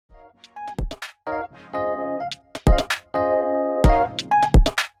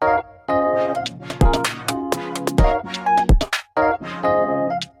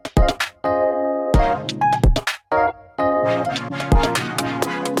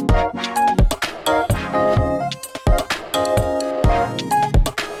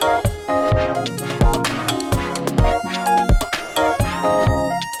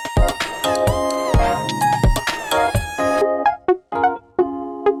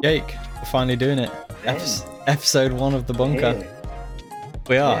Jake, we're finally doing it. Ben, Episode 1 of the we're bunker. here.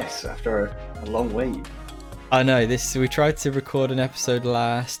 We are. Yes, after a long wait. I know this. We tried to record an episode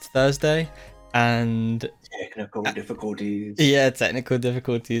last Thursday, and Technical difficulties. yeah, technical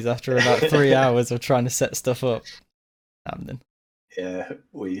difficulties after about 3 hours of trying to set stuff up. Happening. Yeah,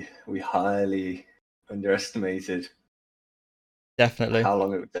 we highly underestimated Definitely. how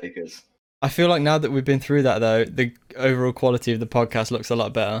long it would take us. I feel like now that we've been through that, though, the overall quality of the podcast looks a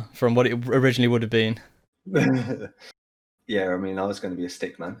lot better from what it originally would have been. Yeah, I mean, I was going to be a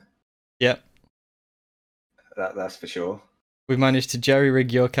stick man. Yep. That's for sure. We managed to jerry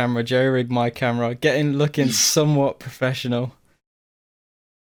rig your camera, jerry rig my camera, looking somewhat professional.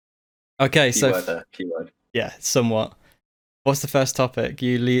 Okay, Keyword there, keyword. Yeah, somewhat. What's the first topic?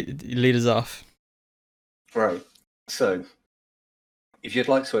 You lead us off. Right. So, if you'd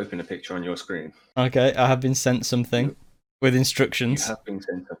like to open a picture on your screen. Okay, I have been sent something with instructions. You have been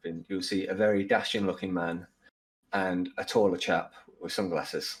sent something. You'll see a very dashing looking man and a taller chap with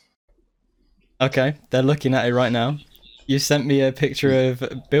sunglasses. Okay, they're looking at it right now. You sent me a picture of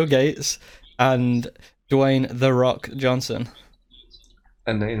Bill Gates and Dwayne "The Rock" Johnson.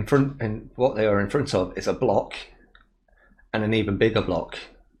 And what they are in front of is a block and an even bigger block.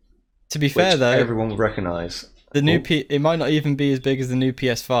 To be fair, though, everyone will recognise. The new it might not even be as big as the new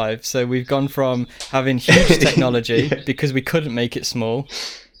PS5. So we've gone from having huge technology because we couldn't make it small,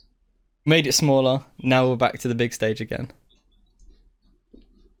 made it smaller. Now we're back to the big stage again.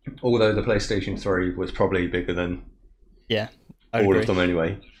 Although the PlayStation 3 was probably bigger than I'd all agree. of them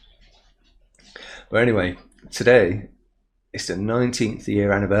anyway. But anyway, today it's the 19th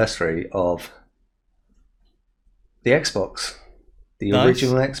year anniversary of the Xbox, the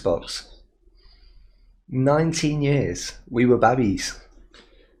original Xbox. 19 years. We were babbies.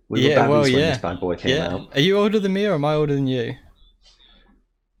 We were babbies when this bad boy came out. Are you older than me or am I older than you?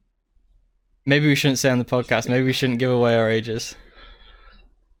 Maybe we shouldn't say on the podcast. Maybe we shouldn't give away our ages.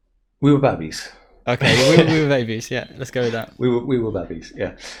 We were babbies. Okay, we were babies. Yeah, let's go with that. We were babbies.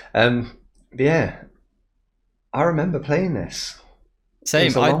 Yeah. Yeah. I remember playing this. Same. It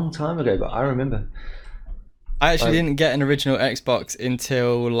was a long time ago, but I remember. I actually didn't get an original Xbox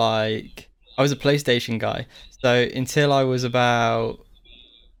until I was a PlayStation guy. So until I was about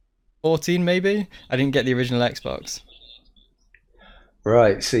 14, maybe, I didn't get the original Xbox.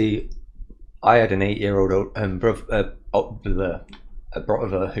 Right. See, I had an 8-year-old a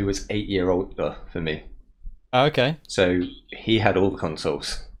brother who was 8 years older than me. Oh, okay. So he had all the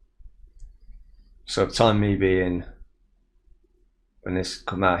consoles. So at the time me being, when this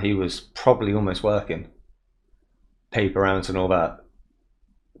come out, he was probably almost working. Paper rounds and all that.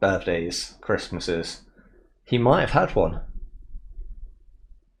 Birthdays, Christmases. He might have had one.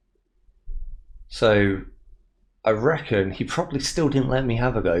 So I reckon he probably still didn't let me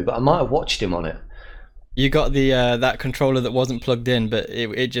have a go, but I might have watched him on it. You got the that controller that wasn't plugged in, but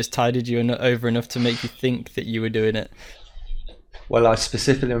it just tided you over enough to make you think that you were doing it. Well, I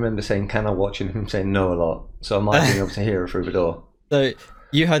specifically remember saying, "Can I watch?" and him saying no a lot, so I might have been able to hear it through the door. So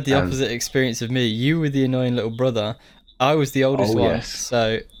you had the opposite experience of me. You were the annoying little brother. I was the oldest one, yes.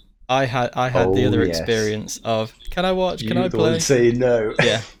 So I had the other experience of, can I watch? Can I play? You were saying no.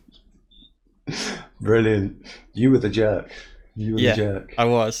 Yeah. Brilliant. You were the jerk. You were the jerk. I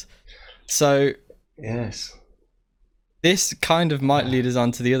was. So yes. This kind of might lead us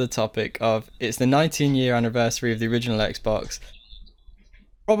on to the other topic of it's the 19-year anniversary of the original Xbox.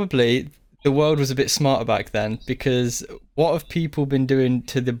 Probably the world was a bit smarter back then, because what have people been doing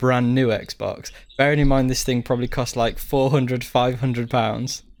to the brand new Xbox? Bearing in mind this thing probably cost like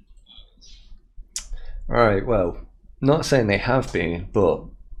 £400-500. Right, well, not saying they have been, but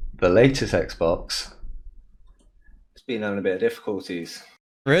the latest Xbox, it's been having a bit of difficulties.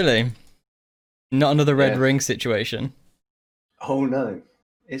 Really? Not another red ring situation? Oh no,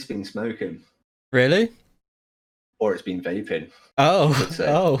 it's been smoking. Really? Or it's been vaping.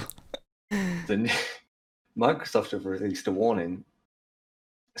 Oh. Microsoft have released a warning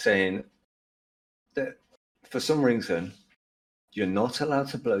saying that for some reason you're not allowed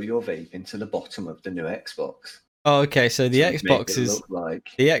to blow your vape into the bottom of the new Xbox. Oh, okay. So the Xboxes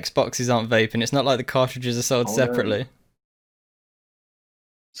aren't vaping. It's not like the cartridges are sold separately. No.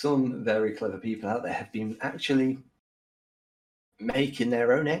 Some very clever people out there have been actually making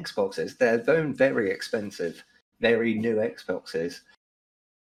their own Xboxes. Their own very expensive, very new Xboxes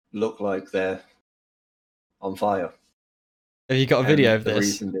look like they're on fire. Have you got a video of this?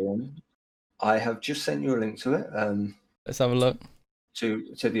 Reason being, I have just sent you a link to it. Let's have a look. To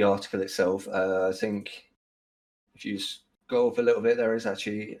the article itself. I think if you go over a little bit, there is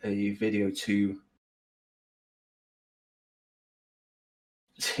actually a video to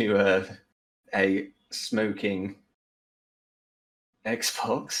to a smoking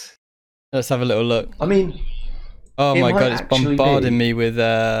Xbox. Let's have a little look. I mean, Oh it my might god, it's actually bombarding be. me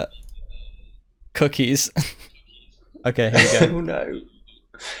with cookies. Okay, here we go. Oh no.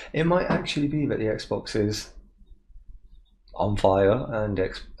 It might actually be that the Xbox is on fire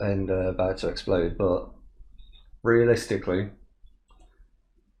and about to explode, but realistically,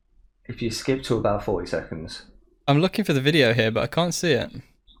 if you skip to about 40 seconds, I'm looking for the video here, but I can't see it.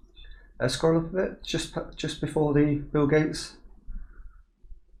 scroll up a bit, just before the Bill Gates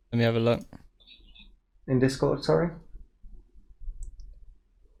Let me have a look. in Discord, sorry.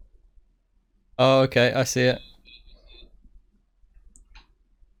 Oh, okay, I see it.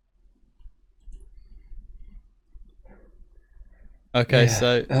 Okay, Yeah,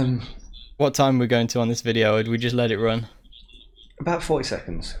 so what time are we going to on this video, or do we just let it run? about 40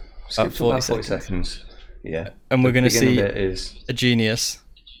 seconds. About Skip to 40 about 40 seconds. seconds. Yeah. And we're The going to beginning see bit is a genius.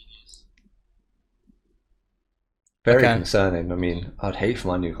 very Okay, concerning. I mean, I'd hate for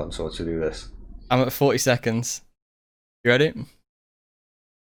my new console to do this. I'm at 40 seconds. You ready?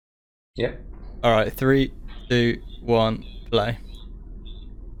 Yeah. Alright, 3, 2, 1, play.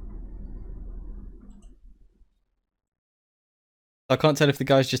 I can't tell if the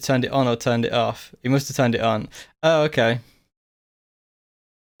guy's just turned it on or turned it off. He must have turned it on. Oh, okay.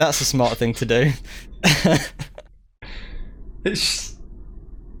 That's a smart thing to do. It's,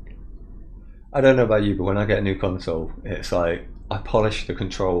 I don't know about you, but when I get a new console, it's like I polish the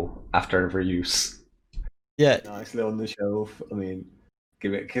control after every use. Yeah, Nicely on the shelf. I mean,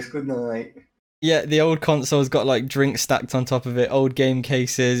 give it a kiss goodnight. yeah, the old console's got like drinks stacked on top of it, old game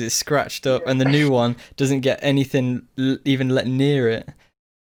cases, it's scratched up, and the Yeah. new one doesn't get anything even let near it.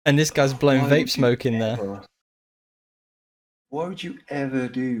 And this guy's blowing Why vape would you smoke in there. ever? Why would you ever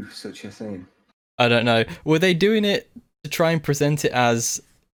do such a thing? I don't know. Were they doing it to try and present it as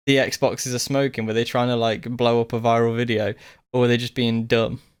the Xboxes are smoking? Were they trying to like blow up a viral video, or were they just being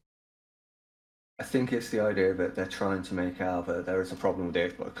dumb? I think it's the idea that they're trying to make out that there is a problem with the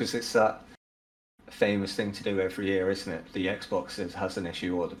Xbox because it's that famous thing to do every year, isn't it? The Xbox has an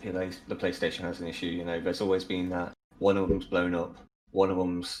issue, or the PlayStation has an issue. You know, there's always been that one of them's blown up, one of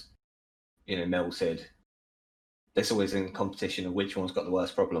them's melted. There's always in competition of which one's got the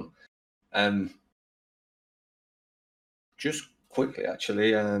worst problem. Just quickly,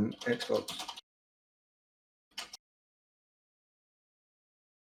 actually, Xbox.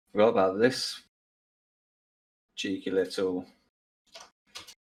 Forgot about this cheeky little.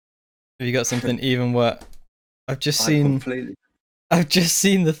 Have you got something even worse? I've just I seen. completely. I've just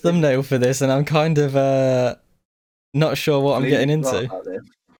seen the thumbnail for this, and I'm kind of not sure what I'm getting completely forgot into. about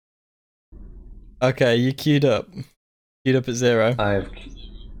this. Okay, you queued up. Queued up at 0.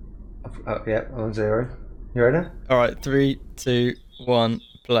 Yeah, on 0. You ready? All right, 3, 2, 1,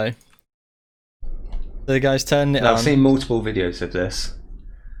 play. So the guy's turning it Now, I've on. seen multiple videos of this.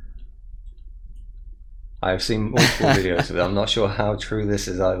 I've seen multiple videos of it. I'm not sure how true this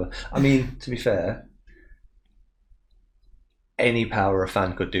is either. I mean, to be fair, any power a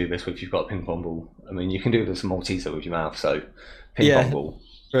fan could do this if you've got a ping pong ball. I mean, you can do this Malteser with your mouth, so ping pong Yeah, ball.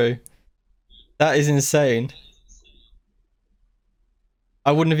 true. That is insane.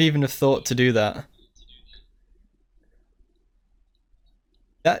 I wouldn't have even have thought to do that.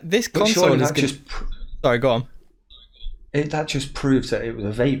 This But console surely is that gonna. Sorry, go on. that just proves that it was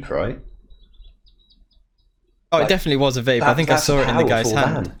a vape, right? Oh, it Like, definitely was a vape. I think I that's saw a it in the guy's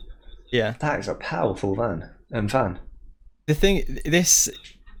powerful hand. van. Yeah. That is a powerful fan. The thing, this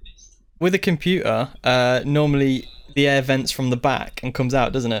with a computer, normally the air vents from the back and comes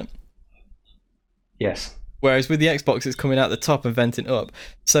out, doesn't it? Yes. Whereas with the Xbox, it's coming out the top and venting up.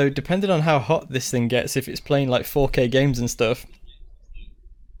 So depending on how hot this thing gets, if it's playing like 4K games and stuff,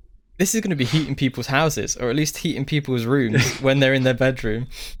 this is going to be heating people's houses, or at least heating people's rooms when they're in their bedroom.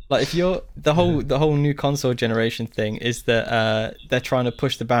 Like if you're the whole new console generation thing is that they're trying to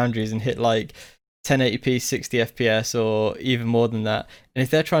push the boundaries and hit like 1080p 60 FPS or even more than that. And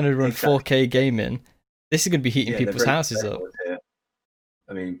if they're trying to run Exactly. 4K gaming, this is going to be heating people's houses up. Here.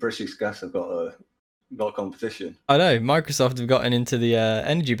 I mean, British Gas have got competition. I know Microsoft have gotten into the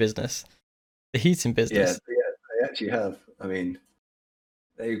energy business, the heating business. Yeah, they actually have. I mean,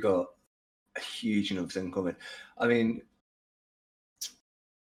 they've got a huge enough thing coming. I mean,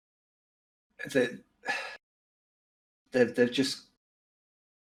 they're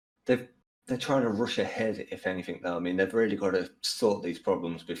trying to rush ahead. If anything, though, I mean, they've really got to sort these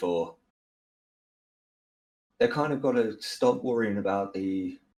problems before. They've kind of got to stop worrying about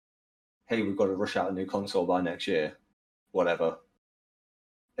hey, we've got to rush out a new console by next year, whatever.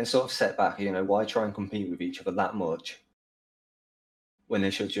 And sort of set back, why try and compete with each other that much when they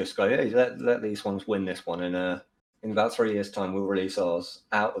should just go, hey, let these ones win this one, and in about 3 years' time, we'll release ours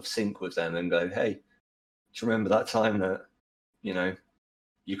out of sync with them and go, hey, do you remember that time that, you know,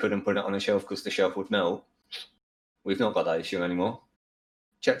 you couldn't put it on a shelf because the shelf would melt? We've not got that issue anymore.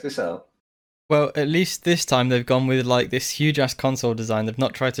 Check this out. Well, at least this time they've gone with like this huge ass console design. They've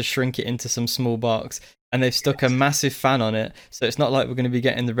not tried to shrink it into some small box, and they've stuck a massive fan on it. So it's not like we're going to be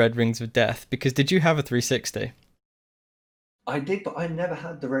getting the red rings of death. Because did you have a 360? I did, but I never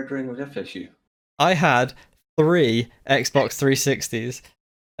had the red ring of death issue. I had 3 Xbox 360s.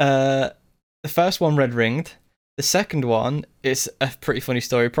 The first one red ringed. The second one, it's a pretty funny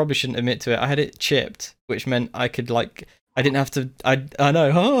story. Probably shouldn't admit to it. I had it chipped, which meant I could like I didn't have to. I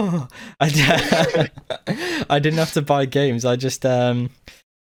know. Oh, I didn't have to buy games. I just I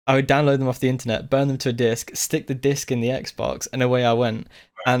would download them off the internet, burn them to a disc, stick the disc in the Xbox, and away I went.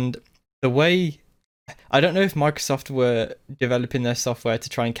 And the way I don't know if Microsoft were developing their software to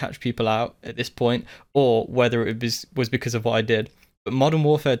try and catch people out at this point, or whether it was because of what I did. But Modern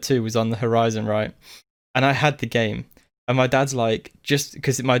Warfare 2 was on the horizon, right? And I had the game, and my dad's like, just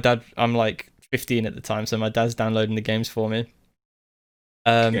because my dad, I'm like 15 at the time, so my dad's downloading the games for me.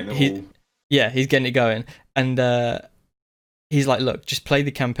 He's getting it going, and he's like, look, just play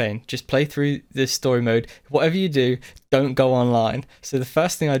the campaign, just play through this story mode. Whatever you do, don't go online. So the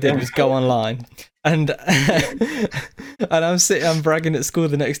first thing I did was go online, and and I'm bragging at school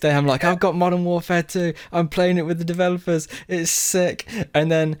the next day. I'm like, I've got Modern Warfare 2. I'm playing it with the developers. It's sick. And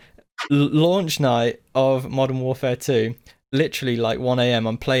then launch night of Modern Warfare 2, literally like 1 a.m.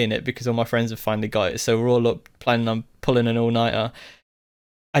 I'm playing it because all my friends have finally got it. So we're all up planning on pulling an all-nighter.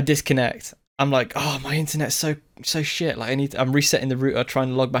 I disconnect. I'm like, oh, my internet's so shit. Like I'm resetting the router, trying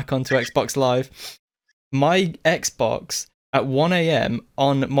to log back onto Xbox Live. My Xbox at 1 a.m.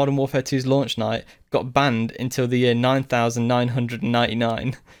 on Modern Warfare 2's launch night got banned until the year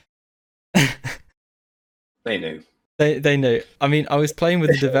 9999. They knew. They knew. I mean, I was playing with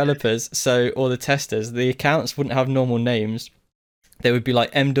the developers, so or the testers. The accounts wouldn't have normal names. They would be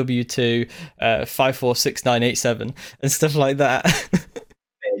like MW2 546987 and stuff like that.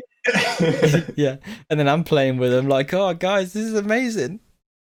 Yeah, and then I'm playing with them like, oh guys, this is amazing.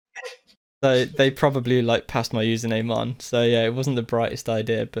 So they probably like passed my username on. So yeah, it wasn't the brightest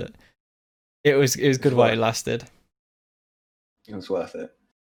idea, but it was good while it lasted. It was worth it.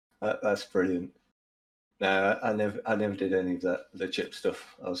 That's brilliant. No, I never did any of that, the chip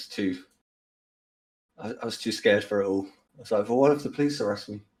stuff. I was too scared for it all. I was like, well, what if the police arrest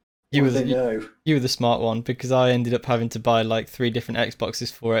me? You were the smart one, because I ended up having to buy like 3 different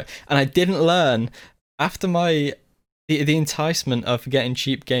Xboxes for it, and I didn't learn after the enticement of getting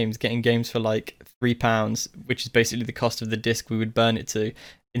cheap games, getting games for like £3, which is basically the cost of the disc we would burn it to,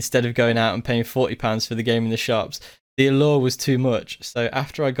 instead of going out and paying £40 for the game in the shops. The allure was too much. So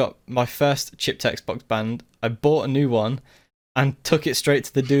after I got my first chipped Xbox banned, I bought a new one and took it straight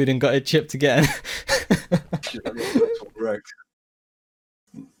to the dude and got it chipped again.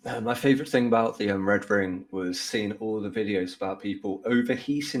 My favourite thing about the Red Ring was seeing all the videos about people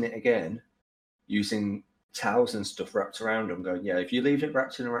overheating it again using towels and stuff wrapped around them, going, yeah, if you leave it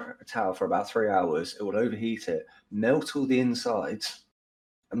wrapped in a towel for about 3 hours, it will overheat it, melt all the insides,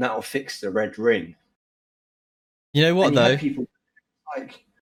 and that will fix the red ring. You know what, though? People like,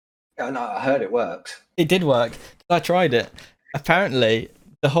 no, I heard it worked. It did work. I tried it. Apparently,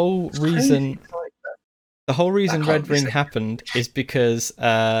 the whole reason Red Ring happened is because,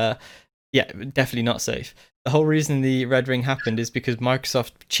 yeah, definitely not safe. The whole reason the Red Ring happened is because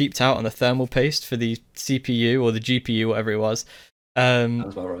Microsoft cheaped out on the thermal paste for the CPU or the GPU, whatever it was. That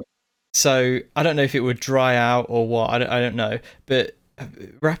was about right. So I don't know if it would dry out or what. I don't know, but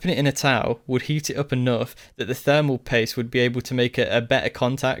wrapping it in a towel would heat it up enough that the thermal paste would be able to make a better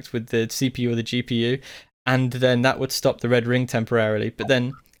contact with the CPU or the GPU, and then that would stop the red ring temporarily. But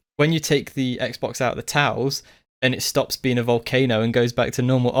then when you take the Xbox out of the towels and it stops being a volcano and goes back to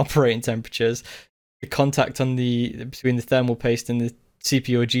normal operating temperatures, the contact on between the thermal paste and the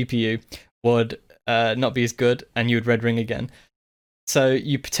CPU or GPU would not be as good, and you would red ring again. So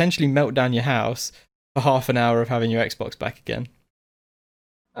you potentially melt down your house for half an hour of having your Xbox back again.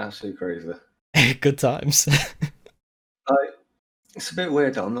 Absolutely crazy. Good times. It's a bit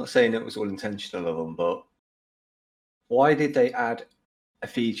weird. I'm not saying it was all intentional of them, but why did they add a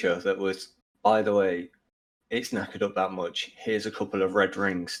feature that was, by the way, it's knackered up that much? Here's a couple of red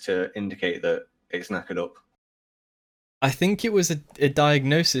rings to indicate that it's knackered up. I think it was a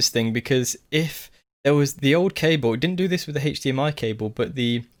diagnosis thing, because if there was the old cable, it didn't do this with the HDMI cable, but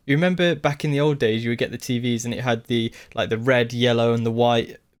you remember back in the old days, you would get the TVs and it had the red, yellow, and the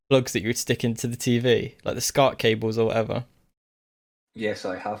white plugs that you would stick into the TV, like the SCART cables or whatever. Yes,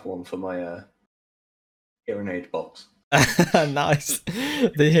 I have one for my hearing aid box. Nice.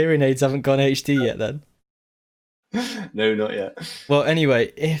 The hearing aids haven't gone HD yet then. No, not yet. Well,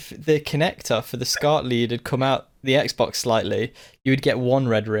 anyway, if the connector for the SCART lead had come out the Xbox slightly, you would get one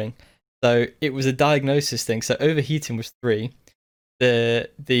red ring. So it was a diagnosis thing. So overheating was 3. The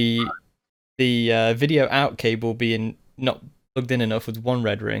video out cable being not plugged in enough was 1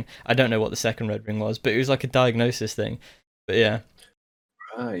 red ring. I don't know what the second red ring was, but it was like a diagnosis thing. But yeah,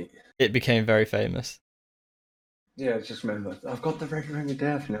 Right. it became very famous. Yeah, I just remember I've got the red ring of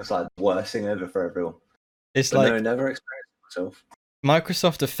death, and it was like the worst thing ever for everyone. It's But no, like never experienced it myself.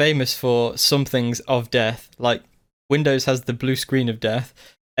 Microsoft are famous for some things of death. Like Windows has the blue screen of death.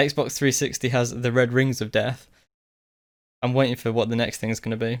 Xbox 360 has the red rings of death. I'm waiting for what the next thing is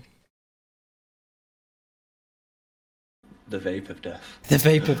going to be. The vape of death. The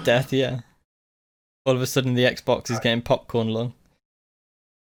vape of death, yeah. All of a sudden, the Xbox is getting popcorn lung.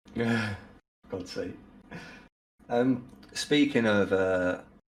 God's sake. Speaking of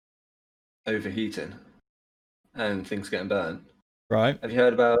overheating and things getting burnt, Right. have you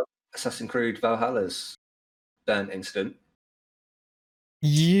heard about Assassin's Creed Valhalla's burnt incident?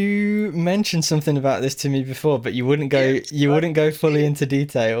 You mentioned something about this to me before, but you wouldn't go. Yes, You wouldn't go fully into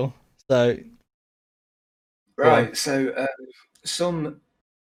detail. So go on. right. So some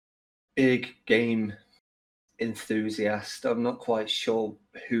big game enthusiast. I'm not quite sure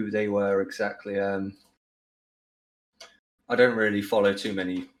who they were exactly. I don't really follow too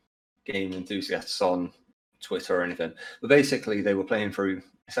many game enthusiasts on Twitter or anything, but basically they were playing through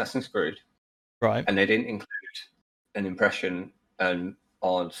Assassin's Creed, Right. and they didn't include an impression of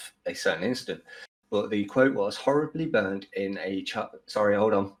a certain incident. But the quote was horribly burnt in a sorry,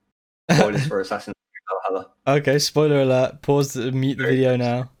 hold on. Spoilers for Assassin's Creed Valhalla. Okay. Spoiler alert. Pause. Mute the video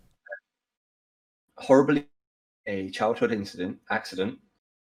now. Horribly a childhood accident.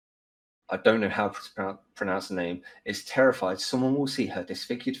 I don't know how to pronounce the name. Is terrified someone will see her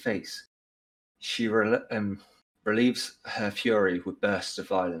disfigured face. She relieves her fury with bursts of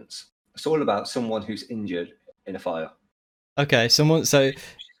violence. It's all about someone who's injured in a fire. Okay. So let's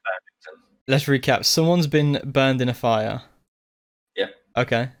recap. Someone's been burned in a fire. Yeah,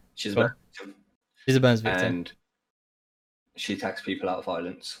 Okay. she's a Cool. victim, She's a burns victim. and she attacks people out of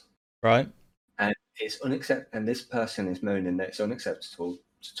violence. Right. And it's unacceptable. And this person is moaning that it's unacceptable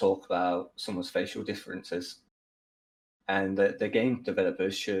to talk about someone's facial differences, and that the game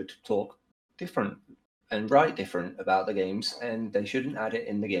developers should talk different and write different about the games, and they shouldn't add it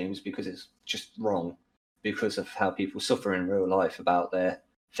in the games because it's just wrong because of how people suffer in real life about their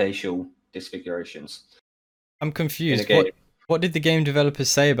facial disfigurations. I'm confused. game. What did the game developers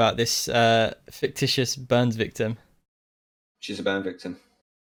say about this fictitious burns victim? She's a burn victim.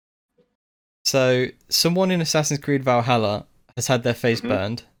 So someone in Assassin's Creed Valhalla has had their face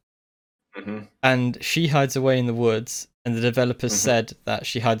burned, and she hides away in the woods, and the developers said that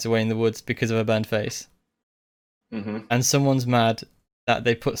she hides away in the woods because of her burned face. And someone's mad that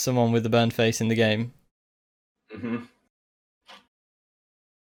they put someone with a burned face in the game.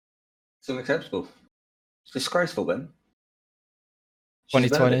 It's unacceptable. It's disgraceful, Ben.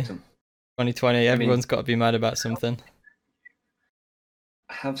 2020. 2020, everyone's got to be mad about something.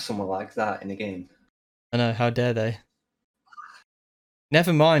 Have someone like that in a game. I know, how dare they?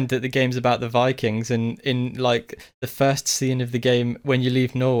 Never mind that the game's about the Vikings, and in like the first scene of the game, when you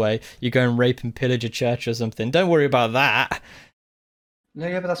leave Norway, you go and rape and pillage a church or something. Don't worry about that. No,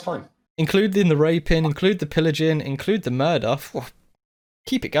 yeah, but that's fine. Include in the raping, include the pillaging, include the murder.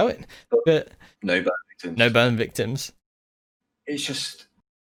 Keep it going. But no burn victims. No burn victims. It's just,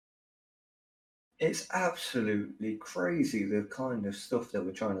 it's absolutely crazy the kind of stuff that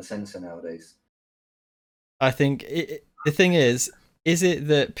we're trying to censor nowadays. I think the thing is it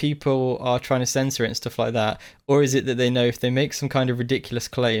that people are trying to censor it and stuff like that, or is it that they know if they make some kind of ridiculous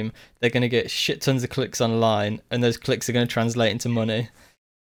claim, they're going to get shit tons of clicks online, and those clicks are going to translate into money?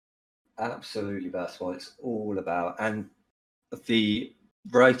 Absolutely, that's what it's all about. And the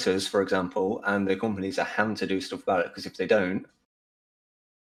writers, for example, and the companies are having to do stuff about it, because if they don't,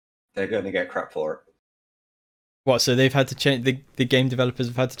 they're going to get crap for it. What? So they've had to change, the game developers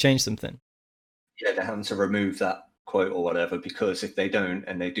have had to change something? Yeah, they're having to remove that quote or whatever, because if they don't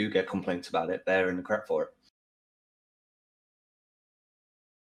and they do get complaints about it, they're in the crap for it.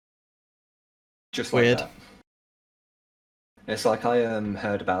 Just like Weird. that. It's like I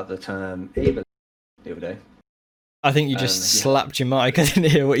heard about the term ableism the other day. I think you just slapped your mic. I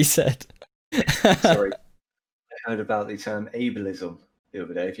didn't hear what you said. Sorry. I heard about the term ableism the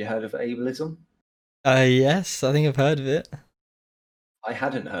other day. Have you heard of ableism? Yes, I think I've heard of it. I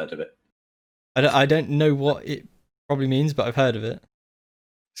hadn't heard of it. I don't know what it probably means, but I've heard of it.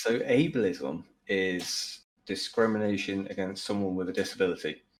 So ableism is discrimination against someone with a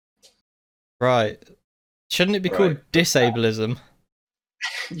disability. Right. Shouldn't it be called Right. disableism?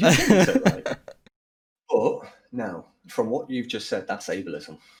 You think so, right? But now, from what you've just said, that's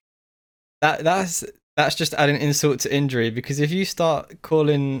ableism. That's just adding insult to injury, because if you start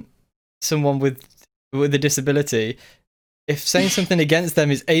calling someone with a disability, if saying something against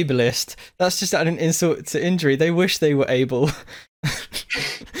them is ableist, that's just adding insult to injury. They wish they were able.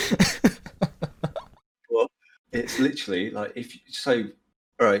 Well, it's literally like if so.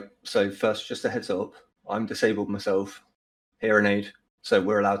 All right. So first, just a heads up. I'm disabled myself. Hearing aid. So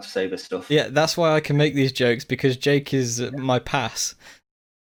we're allowed to say this stuff. Yeah, that's why I can make these jokes, because Jake is my pass.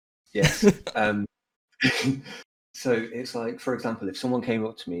 Yes. So it's like, for example, if someone came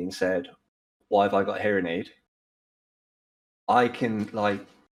up to me and said, "Why have I got a hearing aid?" I can like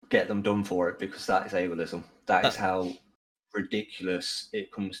get them done for it, because that is ableism. That is how ridiculous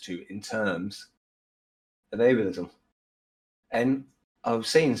it comes to in terms of ableism. And I was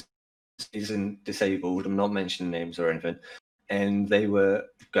saying isn't disabled. I'm not mentioning names or anything. And they were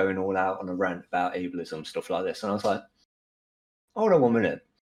going all out on a rant about ableism, stuff like this. And I was like, hold on 1 minute.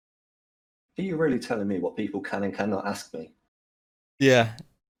 Are you really telling me what people can and cannot ask me? Yeah.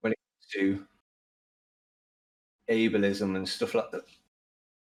 When it comes to ableism and stuff like that.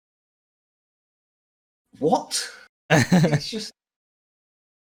 What? It's just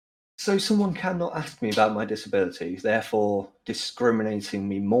so someone cannot ask me about my disability, therefore discriminating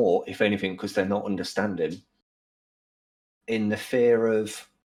me more, if anything, because they're not understanding, in the fear of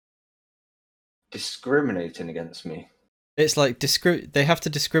discriminating against me. It's like they have to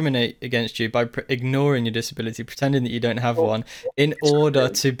discriminate against you by ignoring your disability, pretending that you don't have one, in order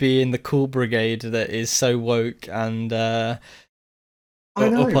to be in the cool brigade that is so woke and up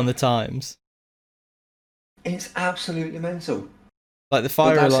on the times. It's absolutely mental. Like the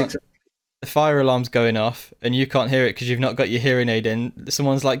fire alarm's going off, and you can't hear it because you've not got your hearing aid in.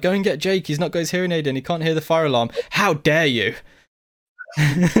 Someone's like, "Go and get Jake. He's not got his hearing aid in. He can't hear the fire alarm. How dare you!"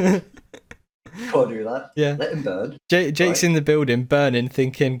 Can't do that. Yeah. Let him burn. Jake's in the building burning,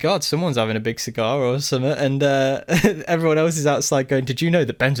 thinking, God, someone's having a big cigar or something, and everyone else is outside going, did you know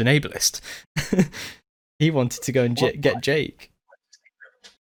that Ben's an ableist? He wanted to go and get Jake.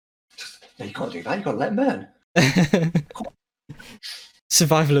 No, you can't do that. You got to let him burn.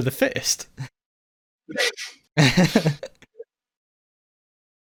 Survival of the fittest.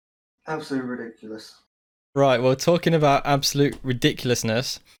 Absolutely ridiculous. Right, well, talking about absolute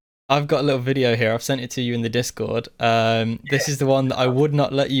ridiculousness, I've got a little video here. I've sent it to you in the Discord. This is the one that I would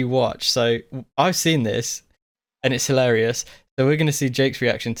not let you watch. So I've seen this, and it's hilarious. So we're going to see Jake's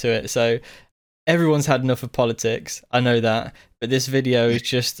reaction to it. So everyone's had enough of politics. I know that. But this video is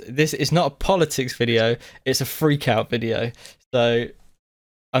just... It's not a politics video. It's a freak out video. So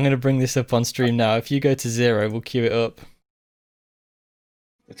I'm going to bring this up on stream now. If you go to 0, we'll cue it up.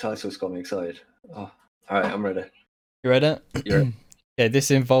 The title's got me excited. Oh, all right, I'm ready. You ready? Yeah. Okay,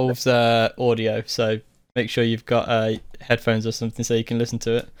 this involves audio, so make sure you've got headphones or something so you can listen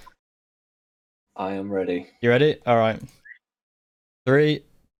to it. I am ready. You ready? All right. 3,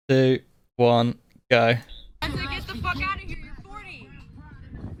 2, 1, go. Get the fuck out of here! You're 40.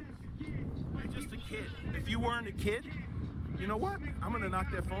 You're just a kid. If you weren't a kid, you know what? I'm gonna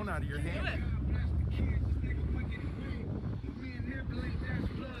knock that phone out of your hand.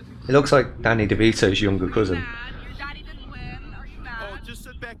 It looks like Danny DeVito's younger cousin. Your daddy didn't win. Are you mad? Oh, just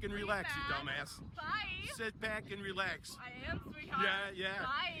sit back and relax, you dumbass. Bye. Sit back and relax. I am, sweetheart. Yeah, yeah.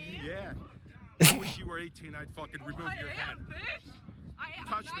 Bye. Yeah. I wish you were 18, I'd fucking remove your head. Bitch. I'm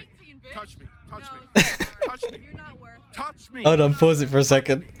Touch me. 19, bitch. Touch me. Touch No, me. sweetheart. Touch me. You're not worth it. Touch me. Hold on, pause it for a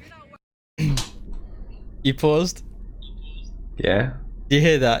second. You're not worth You paused? Yeah. Do you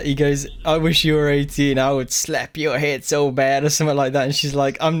hear that? He goes, I wish you were 18, I would slap your head so bad, or something like that. And she's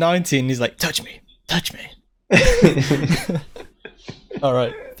like, I'm 19. He's like, touch me. Touch me. All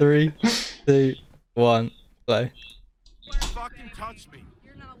right, 3, 2, 1, play. Fucking touch me.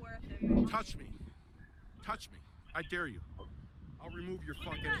 You're not worth it. Touch me. Touch me. I dare you. I'll remove your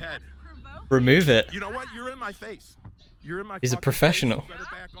fucking head. Provoke? Remove it. You know what? You're in my face. You're in my He's a fucking professional. face. You better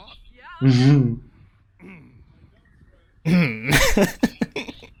back off. Yeah. Mm-hmm. Look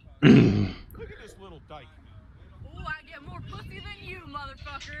at this little dyke. Oh, I get more pussy than you,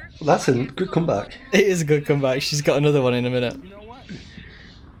 motherfucker. Well, that's a good comeback. It is a good comeback. She's got another one in a minute. You know what?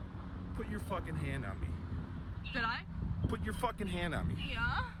 Put your fucking hand on me. Did I? Put your fucking hand on me.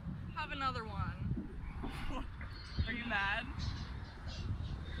 Yeah. Have another one. Are you mad?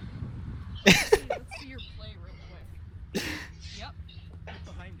 Let's see your play real quick. Yep. Get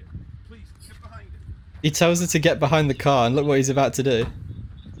behind it. Please, get behind it. He tells her to get behind the car, and look what he's about to do.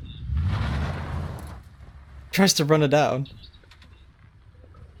 Tries to run her down.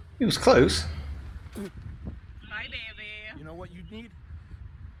 He was close. Hi, baby. You know what you need?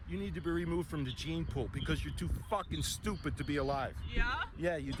 You need to be removed from the gene pool because you're too fucking stupid to be alive. Yeah?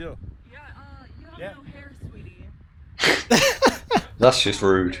 Yeah, you do. Yeah, you have Yeah. no hair, sweetie. That's just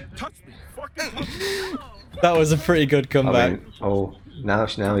rude. Touch me. Fucking touch me. Oh. That was a pretty good I comeback. mean, oh, now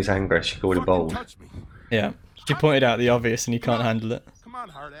he's angry. She called him Fucking bold. touch me. Yeah. She pointed out the obvious and he can't handle it. Come on,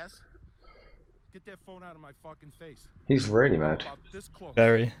 hard ass. Get that phone out of my fucking face. He's really I'm mad. about this close.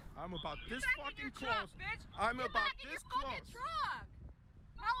 Very. I'm about this Back in fucking your close. truck, bitch. I'm Get about back in this your fucking close. truck.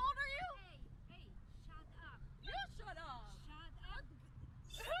 How old are you? Hey, shut up. You shut up. Shut up.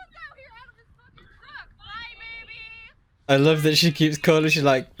 Who's out here out of this fucking truck? Bye, baby. I love that she keeps calling. She's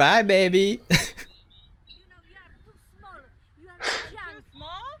like, "Bye, baby." You know, you are too small. You are You're young.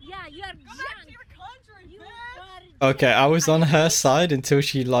 small? Yeah, you are Go back to young. your country, You bitch. are Okay, I was on her side until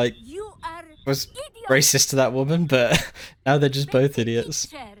she like You are was idiot. racist to that woman, but now they're just both idiots.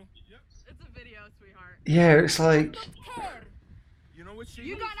 Teacher. It's a video, sweetheart. Yeah, it's like Don't care. You know what she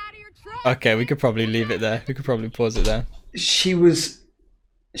You is? got out of your truck. Okay, we could probably leave it there. We could probably pause it there. she was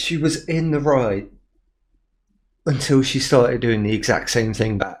in the right until she started doing the exact same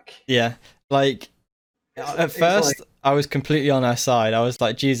thing back. Yeah, like at It's first like- I was completely on her side. I was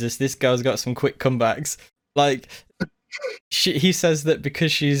like, Jesus, this girl's got some quick comebacks. Like, he says that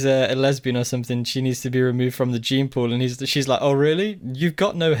because she's a lesbian or something, she needs to be removed from the gene pool, and she's like, oh really? You've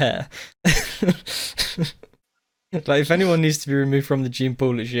got no hair. Like, if anyone needs to be removed from the gene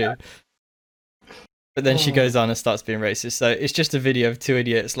pool, it's you. But then she goes on and starts being racist. So it's just a video of two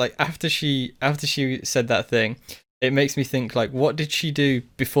idiots. Like, after she said that thing, it makes me think, like, what did she do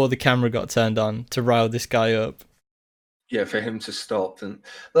before the camera got turned on to rile this guy up? Yeah, for him to stop. And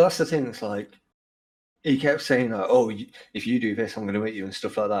well, that's the thing. It's like he kept saying, like, "Oh, if you do this, I'm going to hit you" and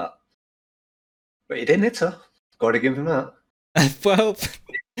stuff like that. But he didn't hit her. Got to give him that. Well,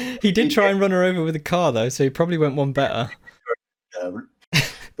 he did try and run her over with a car, though, so he probably went one better.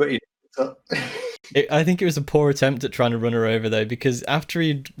 But he didn't hit her. I think it was a poor attempt at trying to run her over, though, because after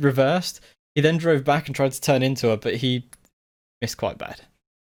he reversed, he then drove back and tried to turn into her, but he missed quite bad.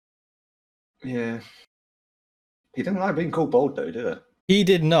 Yeah. He didn't like being called bold, though, did he? He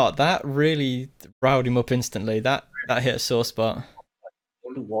did not. That really riled him up instantly. That hit a sore spot. I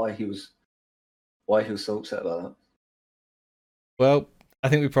wonder why he was so upset about that. Well, I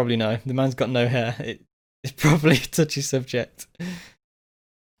think we probably know. The man's got no hair. It's probably a touchy subject.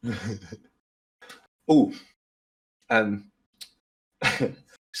 Oh,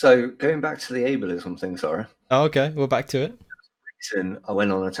 so going back to the ableism thing, sorry. Oh, okay, we're back to it. Reason I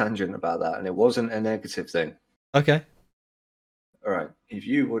went on a tangent about that, and it wasn't a negative thing. Okay. All right, if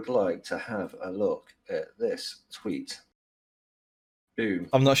you would like to have a look at this tweet, boom,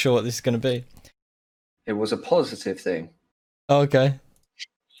 I'm not sure what this is going to be. it was a positive thing. Oh, okay.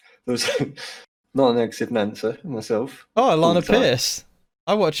 There was not a negative Nancy myself. Oh, Alana the time. Pierce.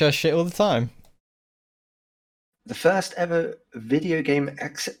 I watch her shit all the time. The first ever video game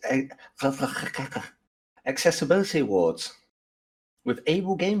accessibility awards with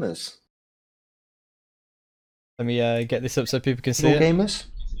able gamers. Let me get this up so people can see Able it. gamers.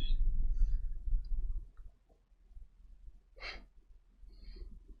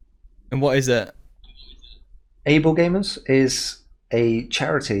 And what is it? Able Gamers is a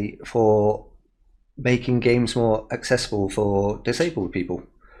charity for making games more accessible for disabled people.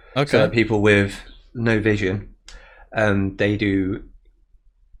 So Okay. that people with no vision, they do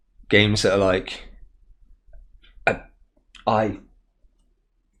games that are like eye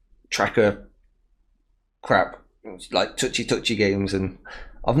tracker crap, like touchy games. And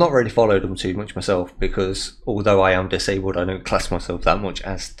I've not really followed them too much myself because although I am disabled, I don't class myself that much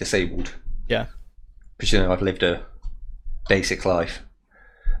as disabled. Yeah. Because, you know, I've lived a basic life.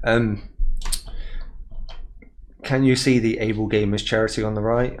 Can you see the Able Gamers charity on the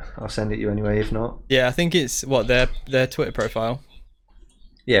right? I'll send it you anyway, if not. Yeah, I think it's what their Twitter profile.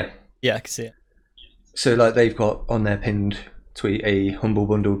 Yeah. Yeah, I can see it. So, like, they've got on their pinned tweet a Humble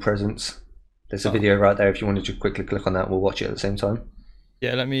Bundle presents. There's a Oh. video right there if you wanted to quickly click on that. We'll watch it at the same time.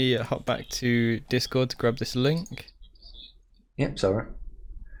 Yeah, let me hop back to Discord to grab this link. Yep, sorry.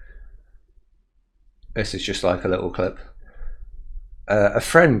 This is just like a little clip. A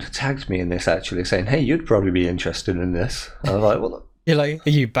friend tagged me in this actually, saying, "Hey, you'd probably be interested in this." I was like, "Well," You're like,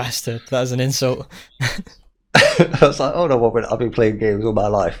 you bastard. That's an insult. I was like, "Oh no, woman, I've been playing games all my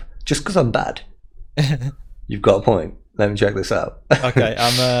life just because I'm bad." You've got a point. Let me check this out. Okay,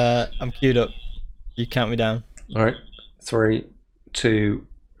 I'm queued up. You count me down. All right, 3, 2,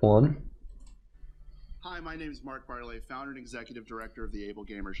 1. Hi, my name is Mark Barley, founder and executive director of the Able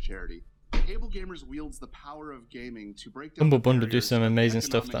Gamers charity. Able Gamers wields the power of gaming to break down Humble the Bundle do barriers some of amazing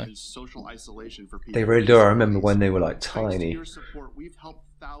stuff economic though. and social isolation for people They with really do. I remember disabilities. when they were like Thanks to tiny. your support, we've helped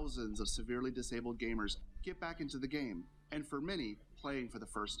thousands of severely disabled gamers get back into the game, and for many, playing for the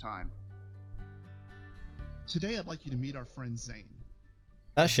first time. Today, I'd like you to meet our friend Zane.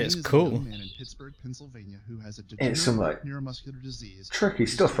 That Zane shit's is a cool. young man in Pittsburgh, Pennsylvania, who has a It's some like neuromuscular disease. tricky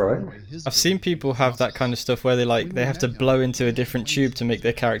stuff, right? I've seen people have that kind of stuff where they have to blow into a different tube to make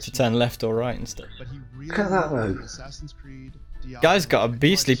their character turn left or right and stuff. Look at that though. Guy's got a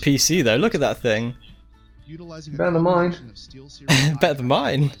beastly PC though. Look at that thing. Better than mine. Better than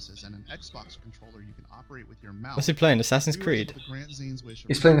mine. What's he playing? Assassin's Creed?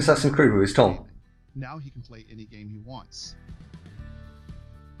 He's playing Assassin's Creed with his tongue. Now he can play any game he wants.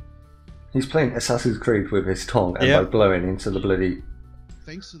 He's playing Assassin's Creed with his tongue and Yep. by blowing into the bloody...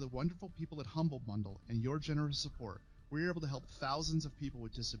 Thanks to the wonderful people at Humble Bundle and your generous support, we're able to help thousands of people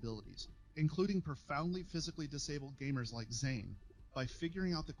with disabilities, including profoundly physically disabled gamers like Zane, by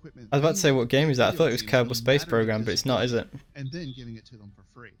figuring out the equipment. I was about to say, what game is that? I thought it was Kerbal Space Program, but it's not, is it? And then giving it to them for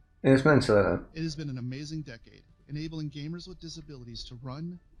free. It's mental, isn't it? It has been an amazing decade, enabling gamers with disabilities to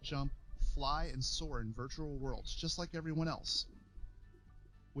run, jump, fly, and soar in virtual worlds, just like everyone else.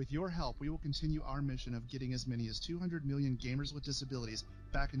 With your help, we will continue our mission of getting as many as 200 million gamers with disabilities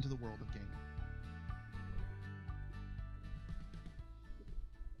back into the world of gaming.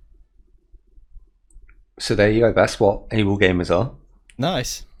 So there you go, that's what able gamers are.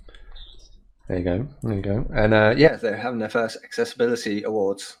 Nice. There you go, there you go. And yeah, they're having their first Accessibility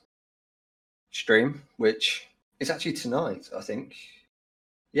Awards stream, which is actually tonight, I think.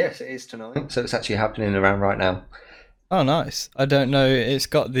 Yes, it is tonight. So it's actually happening around right now. Oh, nice. I don't know. It's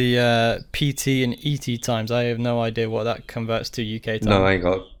got the PT and ET times. I have no idea what that converts to UK time. No, I ain't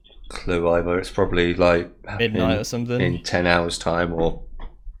got a clue either. It's probably like Midnight or something. In 10 hours time or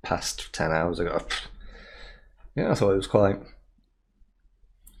past 10 hours ago. Yeah, I thought it was quite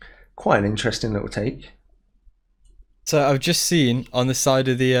an interesting little take. So I've just seen on the side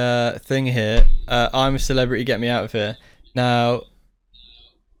of the thing here, I'm a celebrity, get me out of here. Now,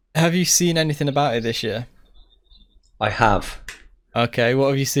 have you seen anything about it this year? I have. Okay, what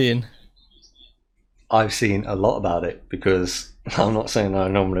have you seen? I've seen a lot about it because I'm not saying I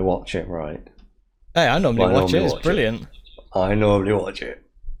normally watch it, right? Hey, I normally watch it. It's watch brilliant. I normally watch it.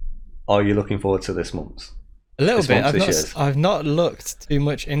 Are you looking forward to this month's? A little This bit. month's I've not looked too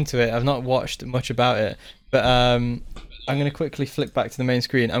much into it. I've not watched much about it. But I'm going to quickly flick back to the main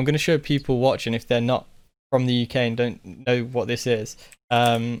screen. I'm going to show people watching if they're not from the UK and don't know what this is.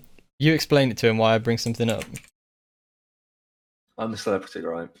 You explain it to them while I bring something up. I'm a celebrity,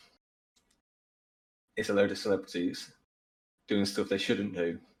 right? It's a load of celebrities doing stuff they shouldn't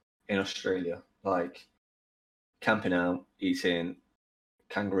do in Australia, like camping out, eating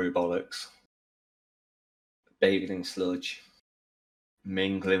kangaroo bollocks, bathing in sludge,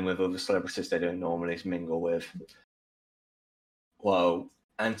 mingling with other celebrities they don't normally mingle with. While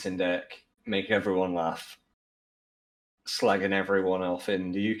Ant and Dec make everyone laugh, slagging everyone off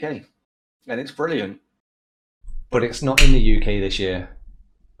in the UK. And it's brilliant. But it's not in the UK this year.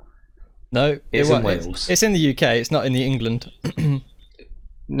 No, It's in Wales. It's in the UK. It's not in the England.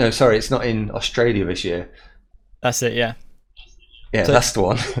 No, sorry, it's not in Australia this year. That's it, yeah. Yeah, So- that's the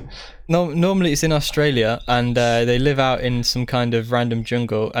one. No, normally it's in Australia, and they live out in some kind of random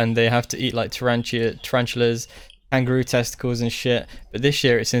jungle, and they have to eat like tarantulas, kangaroo testicles, and shit. But this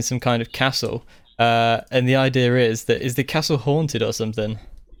year it's in some kind of castle, and the idea is the castle haunted or something?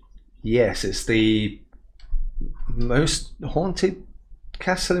 Yes, it's the most haunted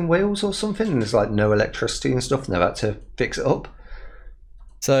castle in Wales or something. And there's like no electricity and stuff, and they've had to fix it up.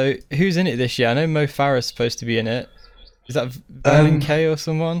 So who's in it this year? I know Mo Farah's supposed to be in it. Is that Vernon Kay or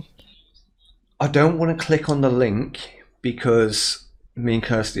someone? I don't want to click on the link because me and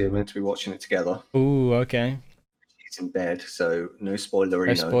Kirsty are meant to be watching it together. Ooh, okay. She's in bed, so no spoilery.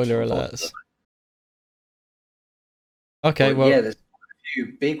 No spoiler alerts. Okay, But well, yeah, there's a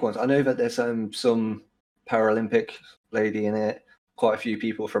few big ones. I know that there's some Paralympic lady in it, quite a few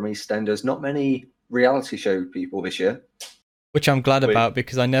people from EastEnders, not many reality show people this year. which I'm glad Wait. about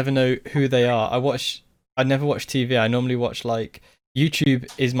because I never know who they are. I never watch TV. I normally watch like YouTube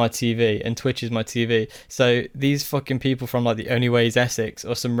is my TV and Twitch is my TV. So these fucking people from like The Only Way is Essex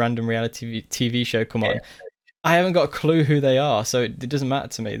or some random reality TV show come on. I haven't got a clue who they are, so it doesn't matter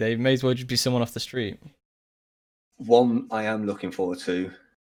to me. They may as well just be someone off the street. One I am looking forward to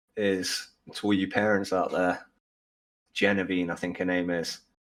is, to all you parents out there, Genevieve, I think her name is,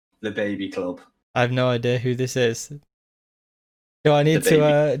 The Baby Club. I have no idea who this is. Do I need The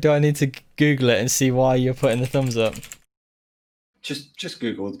to do I need to Google it and see why you're putting the thumbs up? Just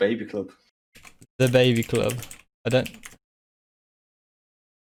Google the Baby Club. The Baby Club. I don't.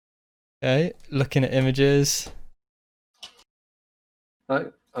 Okay, looking at images.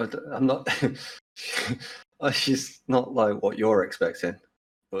 I'm not. She's not like what you're expecting,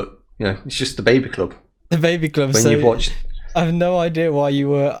 but yeah, it's just the Baby Club. The Baby Club. When So you've watched, I have no idea why you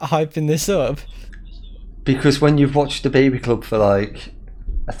were hyping this up. because when you've watched the Baby Club for like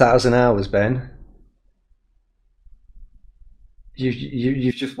 1,000 hours, Ben,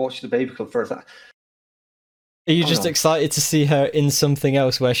 you've just watched the Baby Club for Are you just on. excited to see her in something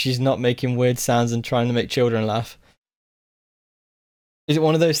else where she's not making weird sounds and trying to make children laugh? Is it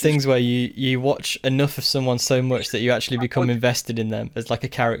one of those things where you watch enough of someone so much that you actually become invested in them as like a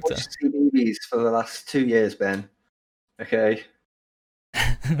character? watched CBeebies for the last 2 years, Ben. Okay.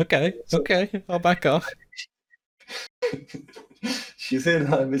 Okay, I'll back off. She's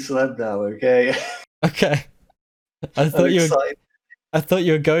in I'm a Celeb now, okay? Okay. I I'm thought excited. I thought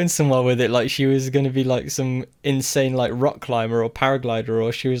you were going somewhere with it, like she was going to be like some insane like rock climber or paraglider,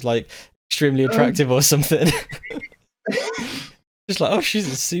 or she was like extremely attractive or something. Just like, oh, she's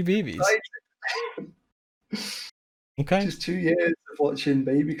at CBeebies. Okay. Just 2 years of watching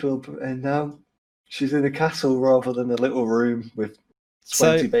Baby Club, and now she's in a castle rather than a little room with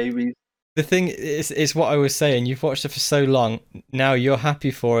 20 So- babies. The thing is, it's what I was saying. You've watched her for so long. Now you're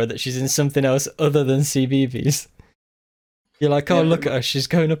happy for her that she's in something else other than CBeebies. You're like, oh, Yeah, look pretty at her. She's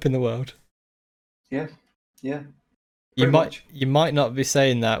going up in the world. Yeah. You Pretty might much. you might not be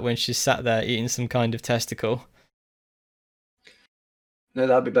saying that when she's sat there eating some kind of testicle. No,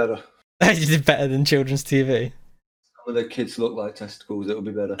 that'd be better. You did better than children's TV. Some of the kids look like testicles, it'll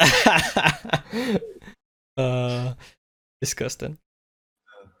be better. Disgusting.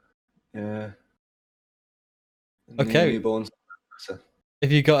 Yeah. Okay. Newborns.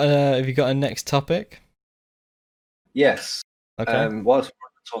 Have you got a next topic? Yes. Okay. Whilst we're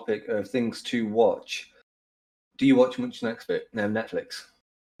on the topic of things to watch, do you watch much Netflix?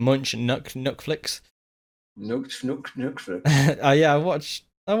 Munch Nuckflix. Netflix. Oh yeah,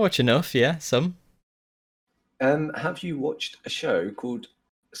 I watch enough, yeah, some. Have you watched a show called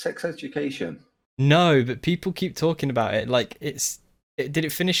Sex Education? No, but people keep talking about it. Like did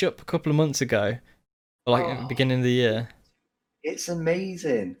it finish up a couple of months ago? Or like at the beginning of the year? It's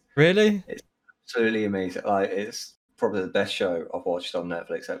amazing. Really? It's absolutely amazing. Like, it's probably the best show I've watched on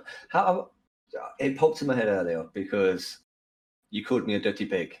Netflix. It popped in my head earlier because you called me a dirty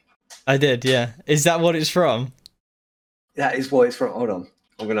pig. I did, yeah. Is that what it's from? That is what it's from. Hold on,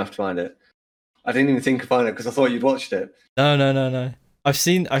 I'm gonna have to find it. I didn't even think of finding it because I thought you'd watched it. No. I've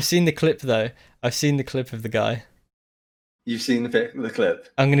seen the clip though. I've seen the clip of the guy. You've seen the clip.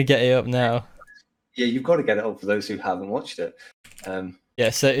 I'm gonna get it up now. Yeah, you've got to get it up for those who haven't watched it. Yeah,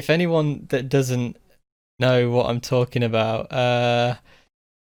 so if anyone that doesn't know what I'm talking about, I'm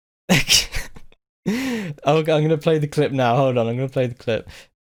gonna play the clip now. Hold on, I'm gonna play the clip.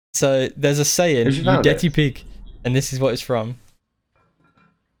 So there's a saying, Have you "You found dirty it? pig," and this is what it's from.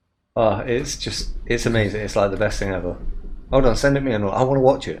 Oh, it's amazing. It's like the best thing ever. Hold on, send it me and I want to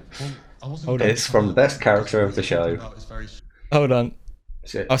watch it. Hold on. It's from the best character of the show. Hold on,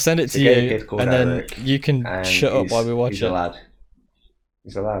 I'll send it It's to a gay you, kid called and then Eric, you can and shut up while we watch he's it. a lad.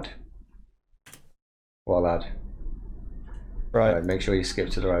 He's a lad. What a lad. Right, Alright, make sure you skip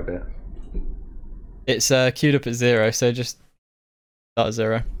to the right bit. it's queued up at 0, so just start at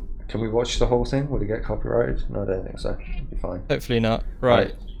 0. Can we watch the whole thing? Will it get copyrighted? No, I don't think so. It'll be fine. Hopefully not.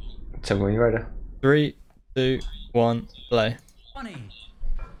 Right, Tell me when you're ready. 3, 2, 1, play. Funny.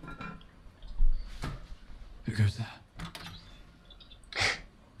 Who goes there?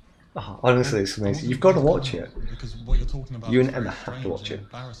 Oh, honestly, it's amazing. You've got to watch it. Because what you're talking about You is and Emma very have to watch strange it.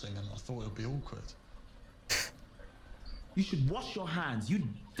 and embarrassing, and I thought it would be awkward. You should wash your hands, you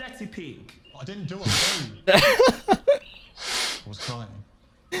dirty pig. I didn't do it. I was crying.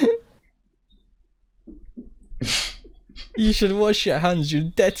 You should wash your hands, you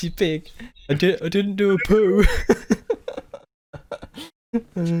dirty pig. I didn't do a poo.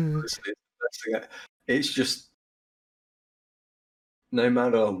 Honestly, it's just no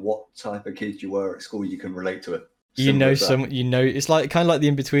matter what type of kid you were at school, you can relate to it. Simple as that. It's like kind of like the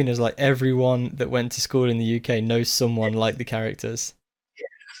in-betweeners, like everyone that went to school in the UK knows someone like the characters.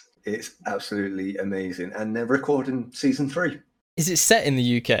 It's absolutely amazing, and they're recording season 3. Is it set in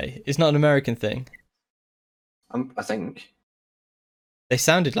the UK? It's not an American thing. I think. They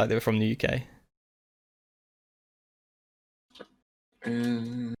sounded like they were from the UK.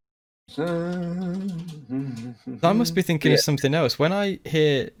 I must be thinking Yeah. of something else. When I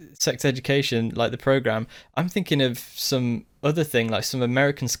hear sex education, like the program, I'm thinking of some other thing, like some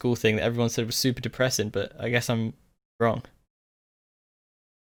American school thing that everyone said was super depressing, but I guess I'm wrong.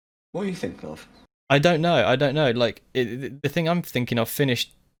 What are you thinking of? I don't know. I don't know. Like the thing I'm thinking of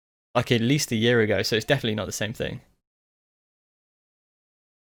finished like at least a year ago, so it's definitely not the same thing.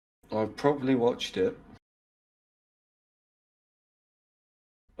 I've probably watched it.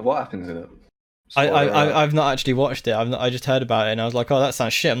 What happens in it? Spoiler alert. I've not actually watched it. I just heard about it and I was like, oh, that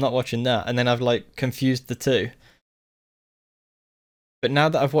sounds shit. I'm not watching that. And then I've like confused the two. But now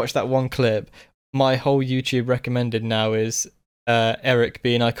that I've watched that one clip, my whole YouTube recommended now is Eric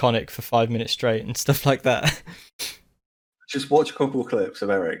being iconic for 5 minutes straight and stuff like that. Just watch a couple of clips of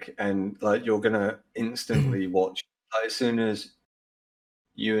Eric, and like you're gonna instantly watch. Like, as soon as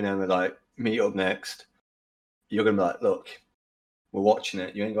you and Emma like meet up next, you're gonna be like, "Look, we're watching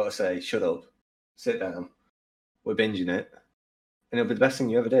it. You ain't got to say shut up, sit down. We're binging it, and it'll be the best thing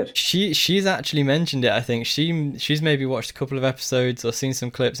you ever did." She's actually mentioned it. I think she's maybe watched a couple of episodes or seen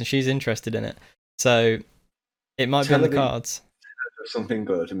some clips, and she's interested in it. So it might be on the cards. Something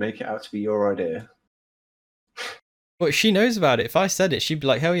good and make it out to be your idea. But she knows about it. If I said it, she'd be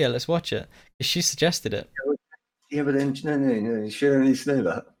like, "Hell yeah, let's watch it." Because she suggested it. Yeah, but then no, you shouldn't need to know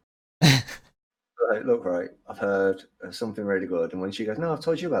that. Right, look, right, I've heard of something really good, and when she goes, "No, I've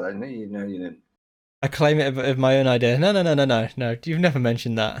told you about that," no, you didn't. I claim it of my own idea. No. You've never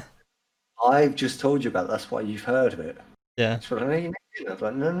mentioned that. I've just told you about it. That's why you've heard of it. Yeah. She's like, "No, you didn't." I was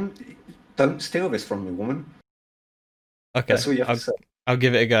like, no, don't steal this from me, woman. Okay. That's what you have to say. I'll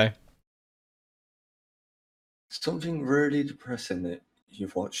give it a go. Something really depressing that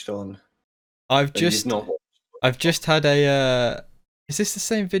you've watched on. I've just had a. Is this the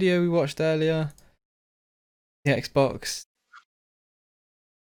same video we watched earlier? The Xbox.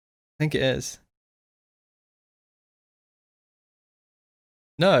 I think it is.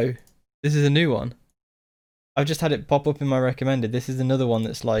 No, this is a new one. I've just had it pop up in my recommended. This is another one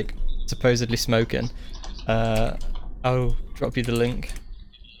that's like supposedly smoking. I'll drop you the link.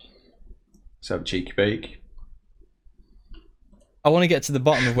 So cheeky bake. I want to get to the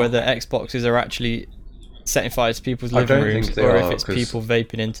bottom of whether Xboxes are actually setting fire to people's living rooms or if it's people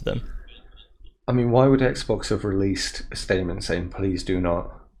vaping into them. I mean, why would Xbox have released a statement saying, "Please do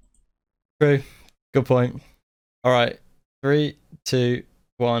not"? True. Good point. All right. 3, 2,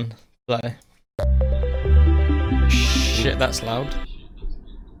 1, play. Shit, that's loud.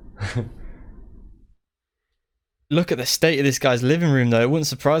 Look at the state of this guy's living room, though. It wouldn't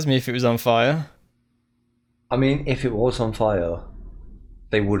surprise me if it was on fire. I mean, if it was on fire,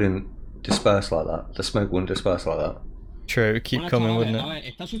 they wouldn't disperse like that. The smoke wouldn't disperse like that. True, it'd keep coming, wouldn't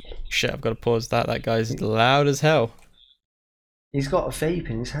it? Shit, I've got to pause that. That guy's loud as hell. He's got a vape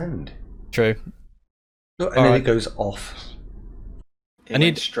in his hand. True. Look, and then it goes off. I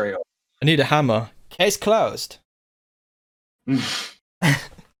need straight off. I need a hammer. Case closed.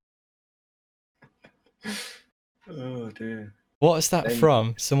 Oh dear. What is that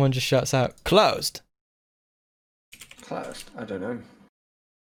from? Someone just shouts out, "Closed." Closed? I don't know.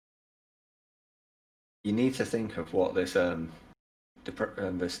 You need to think of what this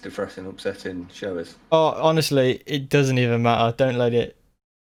this depressing, upsetting show is. Oh, honestly, it doesn't even matter. Don't let it.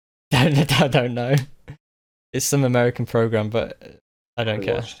 I don't know. It's some American program, but I don't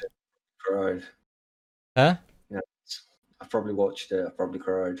care. Watched it, cried. Huh? Yeah, I probably watched it. I probably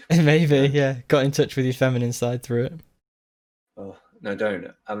cried. Maybe, yeah. Got in touch with your feminine side through it. Oh no,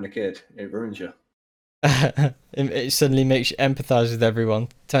 don't. Having a kid, it ruins you. It suddenly makes you empathise with everyone.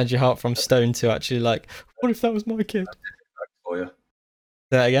 Turns your heart from stone to actually like, what if that was my kid? Fact for you. Say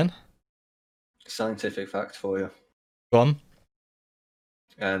that again? Scientific fact for you. Go on.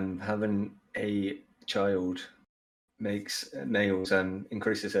 Having a child makes males and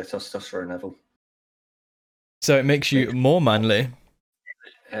increases their testosterone level. So it makes you more manly?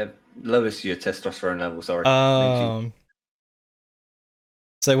 Lowers your testosterone level, sorry.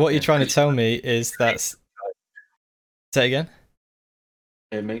 So what you're trying to tell me is that's... Say again?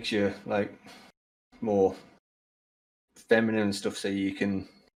 It makes you like more feminine and stuff, so you can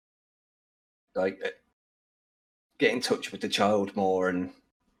like get in touch with the child more. And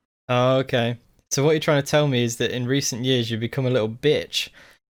oh, okay. So what you're trying to tell me is that in recent years you become a little bitch.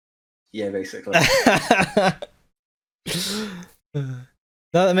 Yeah, basically. No,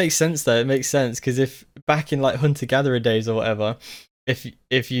 that makes sense though. It makes sense because if back in like hunter-gatherer days or whatever,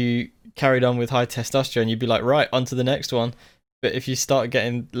 if you carried on with high testosterone, you'd be like, right, on to the next one. But if you start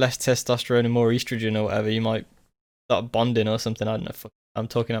getting less testosterone and more estrogen or whatever, you might start bonding or something. I don't know. I'm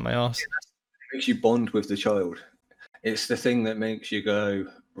talking out my arse. It makes you bond with the child. It's the thing that makes you go,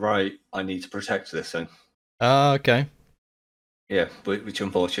 right, I need to protect this thing. Ah, okay. Yeah, but which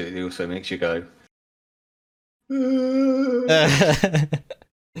unfortunately also makes you go,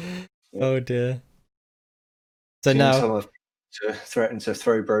 Oh dear. So The only now time I've threatened to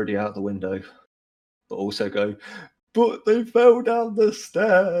throw Brody out the window, but also go, but they fell down the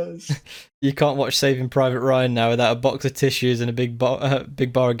stairs. you can't watch Saving Private Ryan now without a box of tissues and a big bar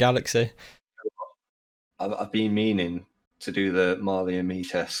of Galaxy. I've been meaning to do the Marley and Me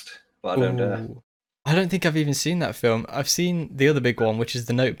test, but I don't dare. Ooh. I don't think I've even seen that film. I've seen the other big one, which is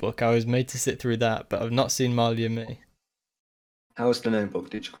The Notebook. I was made to sit through that, but I've not seen Marley and Me. How was the Notebook?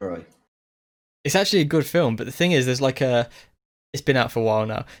 Did you cry? It's actually a good film, but the thing is, there's like it's been out for a while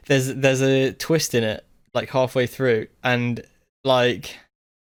now. There's a twist in it, like halfway through, and like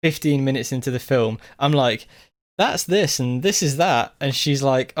 15 minutes into the film, I'm like, that's this and this is that, and she's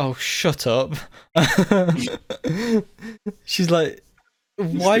like, oh, shut up. She's like,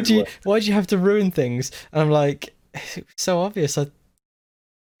 why'd you have to ruin things? And I'm like, it's so obvious. I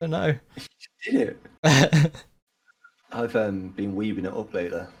don't know. Did it? I've been weaving it up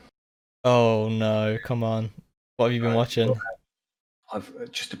lately. Oh no, come on. What have you been watching?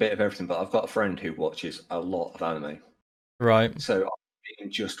 I've just a bit of everything, but I've got a friend who watches a lot of anime. Right. So I've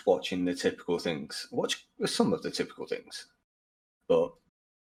been just watching the typical things. Watch some of the typical things. But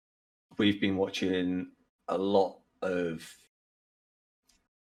we've been watching a lot of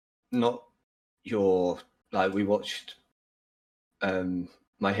not your like we watched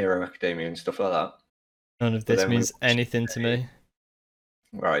My Hero Academia and stuff like that. None of this means anything to me.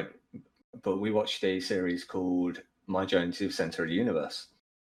 Right. But we watched a series called My Journey to the Center of the Universe.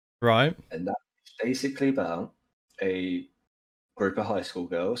 Right. And that's basically about a group of high school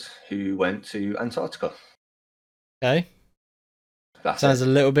girls who went to Antarctica. Okay. That sounds a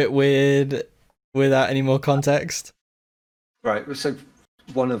little bit weird without any more context. Right. So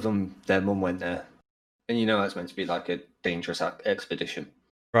one of them, their mum went there. And you know it's meant to be like a dangerous expedition.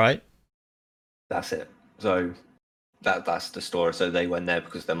 Right. That's it. So that's the story. So they went there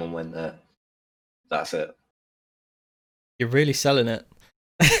because their mum went there. That's it. You're really selling it.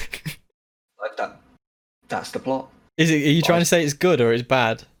 Like that. That's the plot. Are you trying to say it's good or it's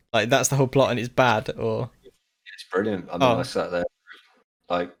bad? Like that's the whole plot and it's bad, or? It's brilliant. I mean, I sat there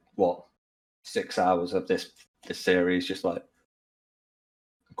like 6 hours of this series, just like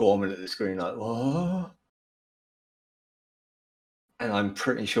gorming at the screen, like what? And I'm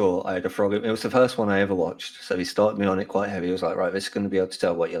pretty sure I had a frog. It was the first one I ever watched, so he started me on it quite heavy. He was like, right, this is going to be able to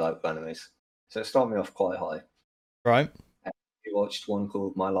tell what you like with animes. So it started me off quite high. Right. And we watched one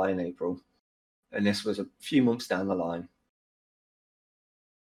called My Lie in April, and this was a few months down the line.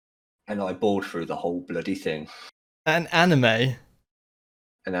 And I bored through the whole bloody thing. An anime?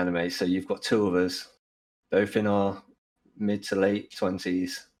 An anime. So you've got two of us, both in our mid to late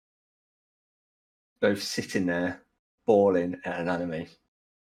 20s, both sitting there bawling at an anime.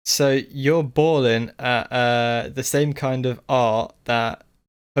 So you're bawling at the same kind of art that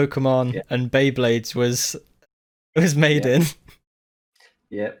Pokemon and Beyblades was made in.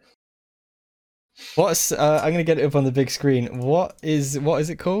 Yep. What's I'm gonna get it up on the big screen. What is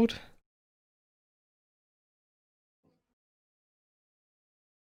it called?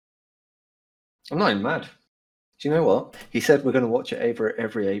 I'm not even mad. Do you know what? He said we're going to watch it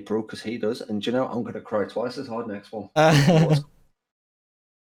every April because he does. And do you know what? I'm going to cry twice as hard next one. I've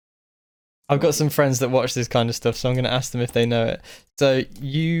got some friends that watch this kind of stuff, so I'm going to ask them if they know it. So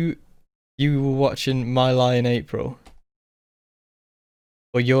you were watching My Lie in April?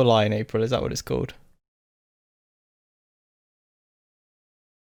 Or Your Lie in April, is that what it's called?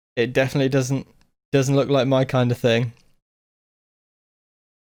 It definitely doesn't look like my kind of thing.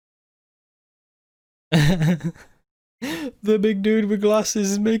 The big dude with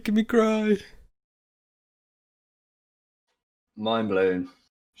glasses is making me cry. Mind blown.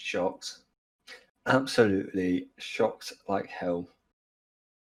 Shocked. Absolutely shocked like hell.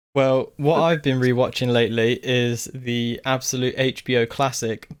 Well, what I've been rewatching lately is the absolute HBO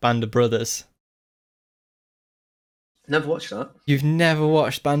classic Band of Brothers. Never watched that. You've never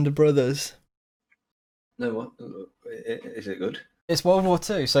watched Band of Brothers? No, what? Is it good? It's World War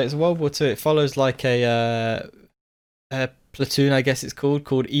II, so it's World War II. It follows like a platoon, I guess it's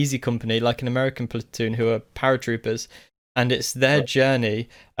called Easy Company, like an American platoon who are paratroopers, and it's their journey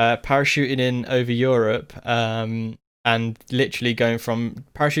parachuting in over Europe, and literally going from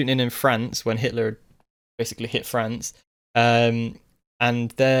parachuting in France when Hitler basically hit France, and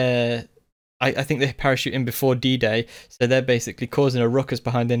I think they parachute in before D-Day, so they're basically causing a ruckus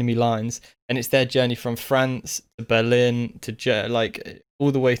behind enemy lines, and it's their journey from France to Berlin to like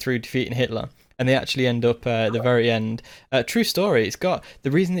all the way through defeating Hitler, and they actually end up at the very end. True story. It's got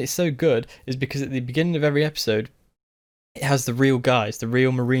the reason it's so good is because at the beginning of every episode, it has the real guys, the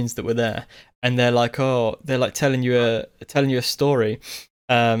real Marines that were there, and they're like, oh, they're like telling you a story.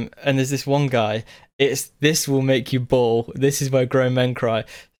 And there's this one guy. This will make you bawl. This is where grown men cry.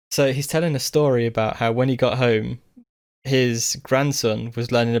 So he's telling a story about how when he got home, his grandson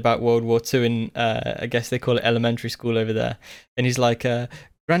was learning about World War II in, I guess they call it elementary school over there. And he's like,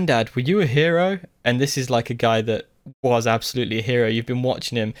 Granddad, were you a hero? And this is like a guy that was absolutely a hero. You've been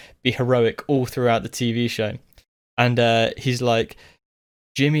watching him be heroic all throughout the TV show. And he's like,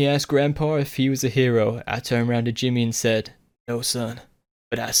 Jimmy asked Grandpa if he was a hero. I turned around to Jimmy and said, no, son,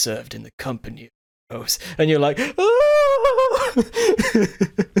 but I served in the company of heroes. And you're like, oh!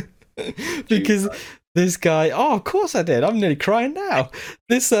 Because this guy, oh, of course I did. I'm nearly crying now.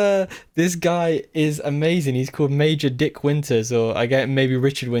 This guy is amazing. He's called Major Dick Winters, or I get maybe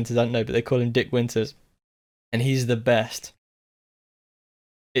Richard Winters, I don't know, but they call him Dick Winters. And he's the best.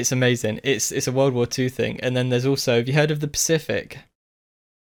 It's amazing. It's a World War II thing. And then there's also, have you heard of The Pacific?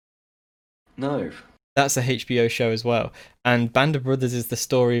 No. That's a HBO show as well. And Band of Brothers is the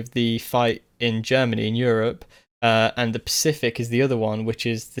story of the fight in Germany, in Europe. And The Pacific is the other one, which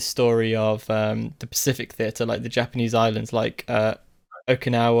is the story of the Pacific Theatre, like the Japanese islands, like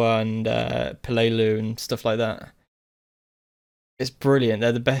Okinawa and Pelelu and stuff like that. It's brilliant.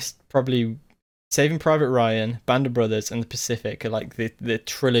 They're the best, probably. Saving Private Ryan, Band of Brothers, and The Pacific are like the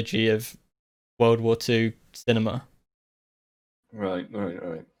trilogy of World War II cinema. Right.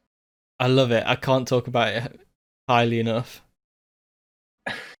 I love it. I can't talk about it highly enough.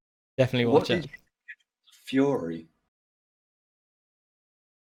 Definitely watch it. Fury.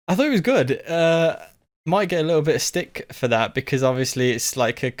 I thought it was good. Might get a little bit of stick for that because obviously it's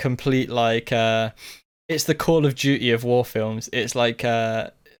like a complete it's the Call of Duty of war films. It's like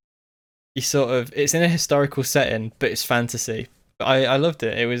it's in a historical setting, but it's fantasy. But I loved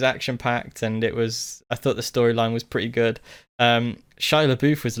it. It was action packed, and I thought the storyline was pretty good. Shia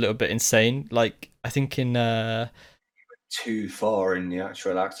LaBeouf was a little bit insane. Like I think in too far in the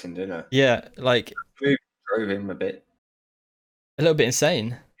actual acting, didn't it? Yeah, like drove him a little bit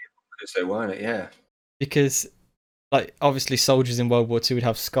insane. Because they weren't it, yeah. Because like obviously soldiers in World War II would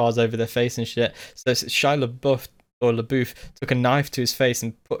have scars over their face and shit. So Shia LaBeouf took a knife to his face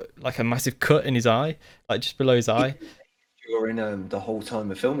and put like a massive cut in his eye, like just below his eye. During the whole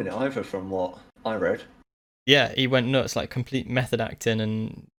time of filming it, either, from what I read. Yeah, he went nuts, like complete method acting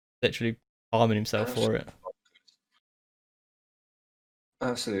and literally harming himself for it.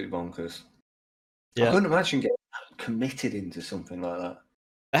 Absolutely bonkers. Yeah. I couldn't imagine getting committed into something like that.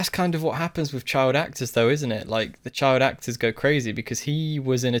 That's kind of what happens with child actors, though, isn't it? Like, the child actors go crazy because he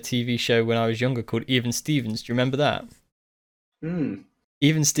was in a TV show when I was younger called Even Stevens. Do you remember that?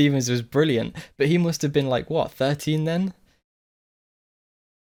 Even Stevens was brilliant, but he must have been like, what, 13 then?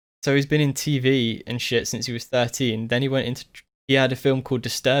 So he's been in TV and shit since he was 13. Then he had a film called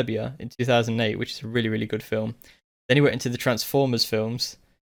Disturbia in 2008, which is a really, really good film. Then he went into the Transformers films,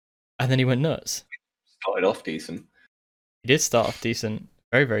 and then he went nuts. Started off decent. He did start off decent.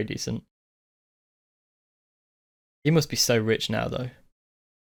 Very, very decent. He must be so rich now, though.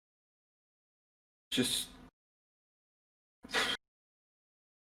 It's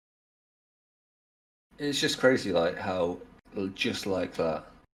just crazy, like, how just like that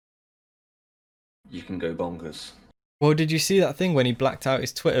you can go bonkers. Well, did you see that thing when he blacked out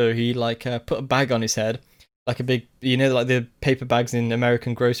his Twitter? He like put a bag on his head, like a big, like the paper bags in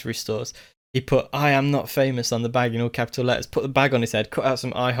American grocery stores. He put "I am not famous" on the bag in all capital letters. Put the bag on his head, cut out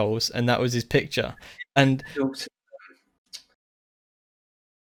some eye holes, and that was his picture. And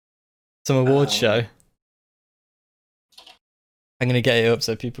some awards show. I'm gonna get it up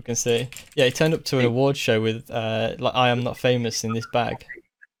so people can see. Yeah, he turned up to an awards show with like "I am not famous" in this bag.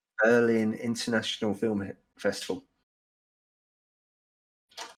 Berlin International Film Festival.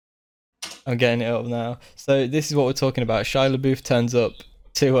 I'm getting it up now. So this is what we're talking about. Shia LaBeouf turns up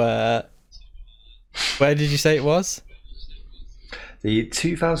to where did you say it was? The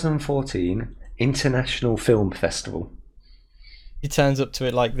 2014 International Film Festival. He turns up to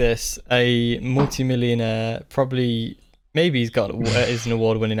it like this, a multi-millionaire, probably, maybe he's got is an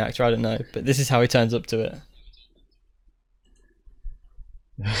award-winning actor, I don't know, but this is how he turns up to it.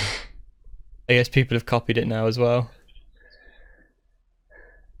 I guess people have copied it now as well.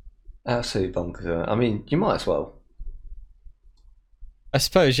 Absolutely bonkers. I mean, you might as well. I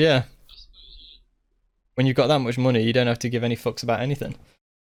suppose, yeah. When you've got that much money, you don't have to give any fucks about anything.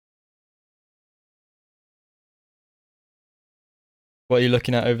 What are you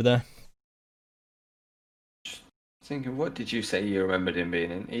looking at over there? Thinking, what did you say you remembered him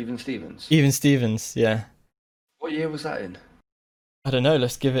being in? Even Stevens? Even Stevens, yeah. What year was that in? I don't know,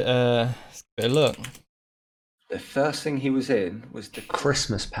 let's give it a look. The first thing he was in was The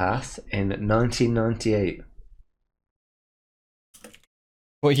Christmas Path in 1998.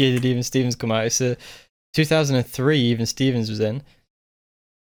 What year did Even Stevens come out? It's 2003. Even Stevens was in.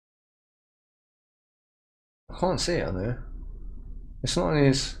 I can't see it on there. It's not in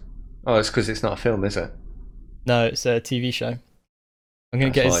his. Oh, it's because it's not a film, is it? No, it's a TV show. I'm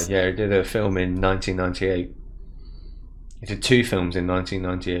gonna get his. Yeah, he did a film in 1998. He did 2 films in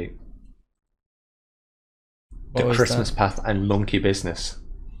 1998. What The was Christmas that? Path and Monkey Business.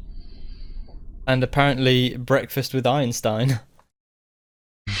 And apparently Breakfast with Einstein.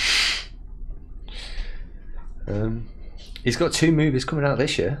 He's got 2 movies coming out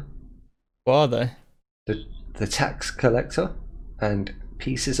this year. What are they? The Tax Collector and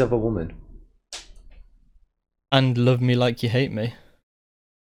Pieces of a Woman. And Love Me Like You Hate Me.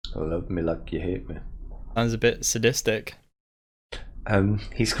 Love Me Like You Hate Me. Sounds a bit sadistic.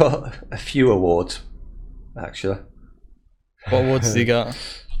 He's got a few awards, actually. What awards has he got?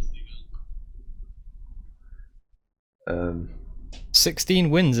 16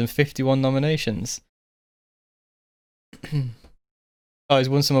 wins and 51 nominations. Oh, he's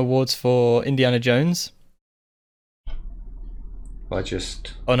won some awards for Indiana Jones. I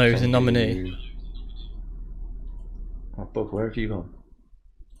just. Oh no, he was a sent nominee. you- Oh, Bug, where have you gone?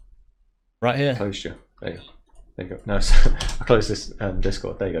 Right here. Closed you. There you go. There you go. No, I closed this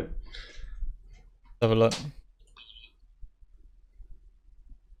Discord. There you go. Have a look.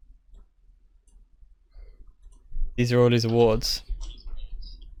 These are all his awards.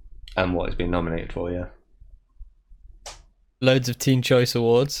 And what he's been nominated for, yeah. Loads of Teen Choice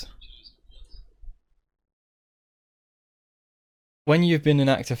Awards. When you've been an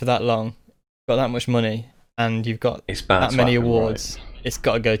actor for that long, got that much money, and you've got It's bound that to many happen, awards, it's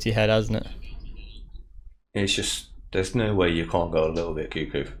got to go to your head, hasn't it? It's just, there's no way you can't go a little bit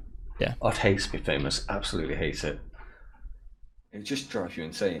cuckoo. Yeah. I'd hate to be famous. Absolutely hate it. It just drives you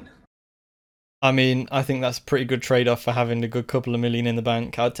insane. I mean, I think that's a pretty good trade-off for having a good couple of million in the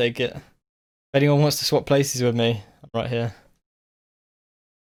bank. I'd take it. If anyone wants to swap places with me, I'm right here.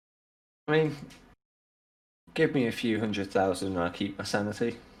 I mean, give me a few 100,000 and I'll keep my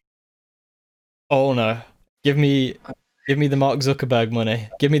sanity. Oh no. Give me the Mark Zuckerberg money.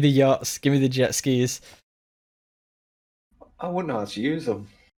 Give me the yachts. Give me the jet skis. I wouldn't know how to use them.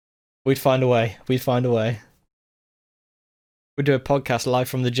 We'd find a way. We'd find a way. We'd do a podcast live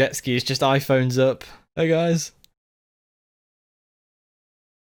from the jet skis, just iPhones up. Hey guys.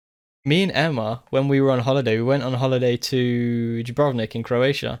 Me and Emma, when we were on holiday, we went on holiday to Dubrovnik in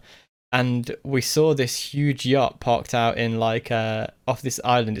Croatia, and we saw this huge yacht parked out in like off this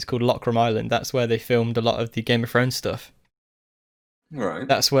island. It's called Lockram Island. That's where they filmed a lot of the Game of Thrones stuff. Right.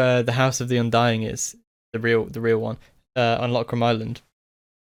 That's where the House of the Undying is, the real one, on Lockram Island.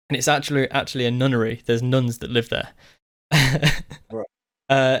 And it's actually a nunnery. There's nuns that live there.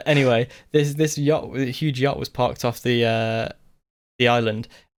 Right. Anyway, this yacht, a huge yacht, was parked off the island,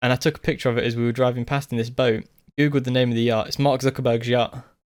 and I took a picture of it as we were driving past in this boat. Googled the name of the yacht. It's Mark Zuckerberg's yacht.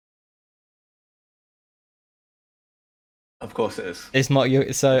 Of course it is. It's Mark.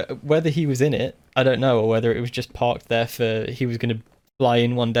 So whether he was in it, I don't know, or whether it was just parked there for he was going to fly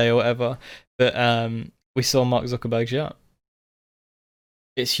in one day or whatever. But we saw Mark Zuckerberg's yacht.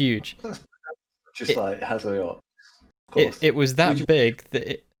 It's huge. Just like it has a yacht. Of course. It was that big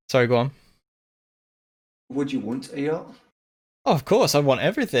that it. Sorry, go on. Would you want a yacht? Oh, of course, I'd want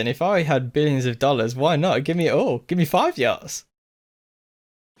everything. If I had billions of dollars, why not? Give me it all. Give me 5 yachts.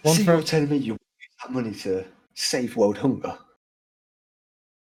 One See, for you're telling me you want that money to save world hunger?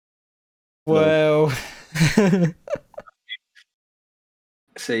 well.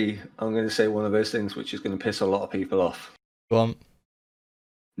 See, I'm going to say one of those things which is going to piss a lot of people off. Go on.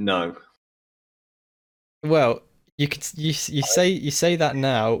 No. Well, you say that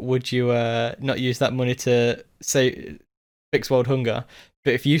now. Would you not use that money to say fix world hunger?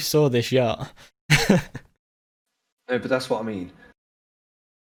 But if you saw this yacht, No, but that's what I mean.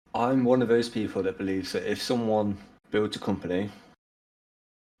 I'm one of those people that believes that if someone builds a company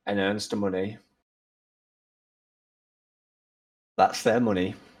and earns the money, that's their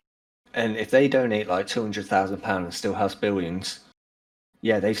money. And if they donate like £200,000 and still has billions,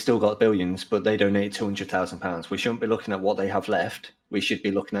 yeah, they've still got billions, but they donate £200,000. We shouldn't be looking at what they have left. We should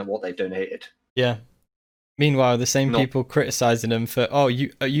be looking at what they've donated. yeah. Meanwhile, the same Not- people criticizing them for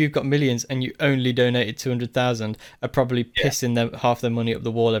you've got millions and you only donated 200,000 are probably pissing half their money up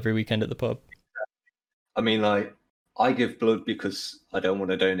the wall every weekend at the pub. I mean, like, I give blood because I don't want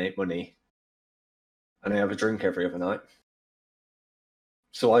to donate money, and I have a drink every other night.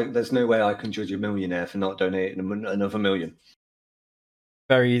 So there's no way I can judge a millionaire for not donating another million.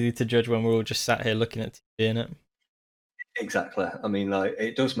 very easy to judge when we're all just sat here looking at TV, innit? Exactly. I mean, like,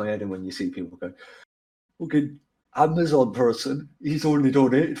 it does my head in when you see people go, fucking Amazon person, he's only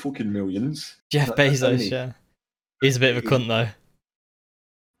donated fucking millions. Jeff Like, Bezos, yeah. He's a bit of a cunt, though.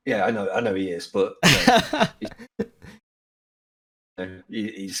 Yeah, I know he is, but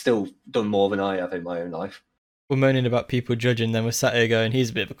he's still done more than I have in my own life. We're moaning about people judging, then we're sat here going,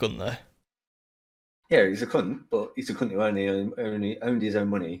 he's a bit of a cunt, though. Yeah, he's a cunt, but he's a cunt who only owned his own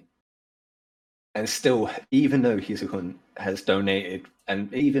money. And still, even though he's a cunt, has donated,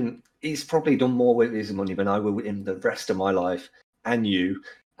 and even he's probably done more with his money than I will in the rest of my life, and you,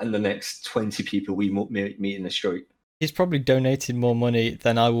 and the next 20 people we meet in the street. He's probably donated more money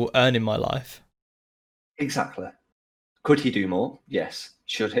than I will earn in my life. Exactly. Could he do more? Yes.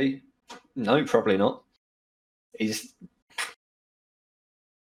 Should he? No, probably not. He's...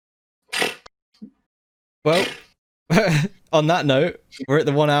 Well, on that note, we're at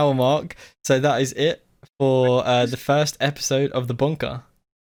the 1 hour mark, so that is it for the first episode of The Bunker.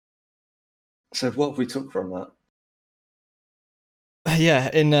 So what have we took from that?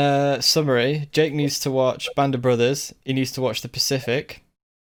 Yeah, in summary, Jake needs to watch Band of Brothers. He needs to watch The Pacific.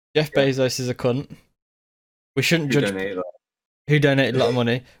 Jeff Bezos is a cunt. We shouldn't judge... Who donated a lot of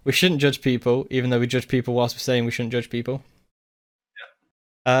money. We shouldn't judge people, even though we judge people whilst we're saying we shouldn't judge people.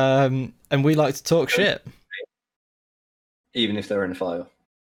 Yeah. And we like to talk shit. Even if they're in a fire.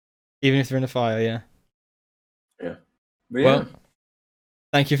 Even if they're in a fire, yeah. Yeah. Well,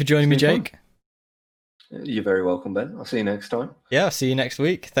 thank you for joining me, Jake. Fun. You're very welcome, Ben. I'll see you next time. Yeah, I'll see you next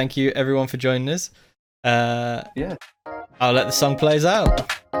week. Thank you, everyone, for joining us. Yeah. I'll let the song plays out.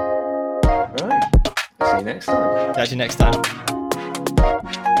 Right. See you next time. Catch you next time.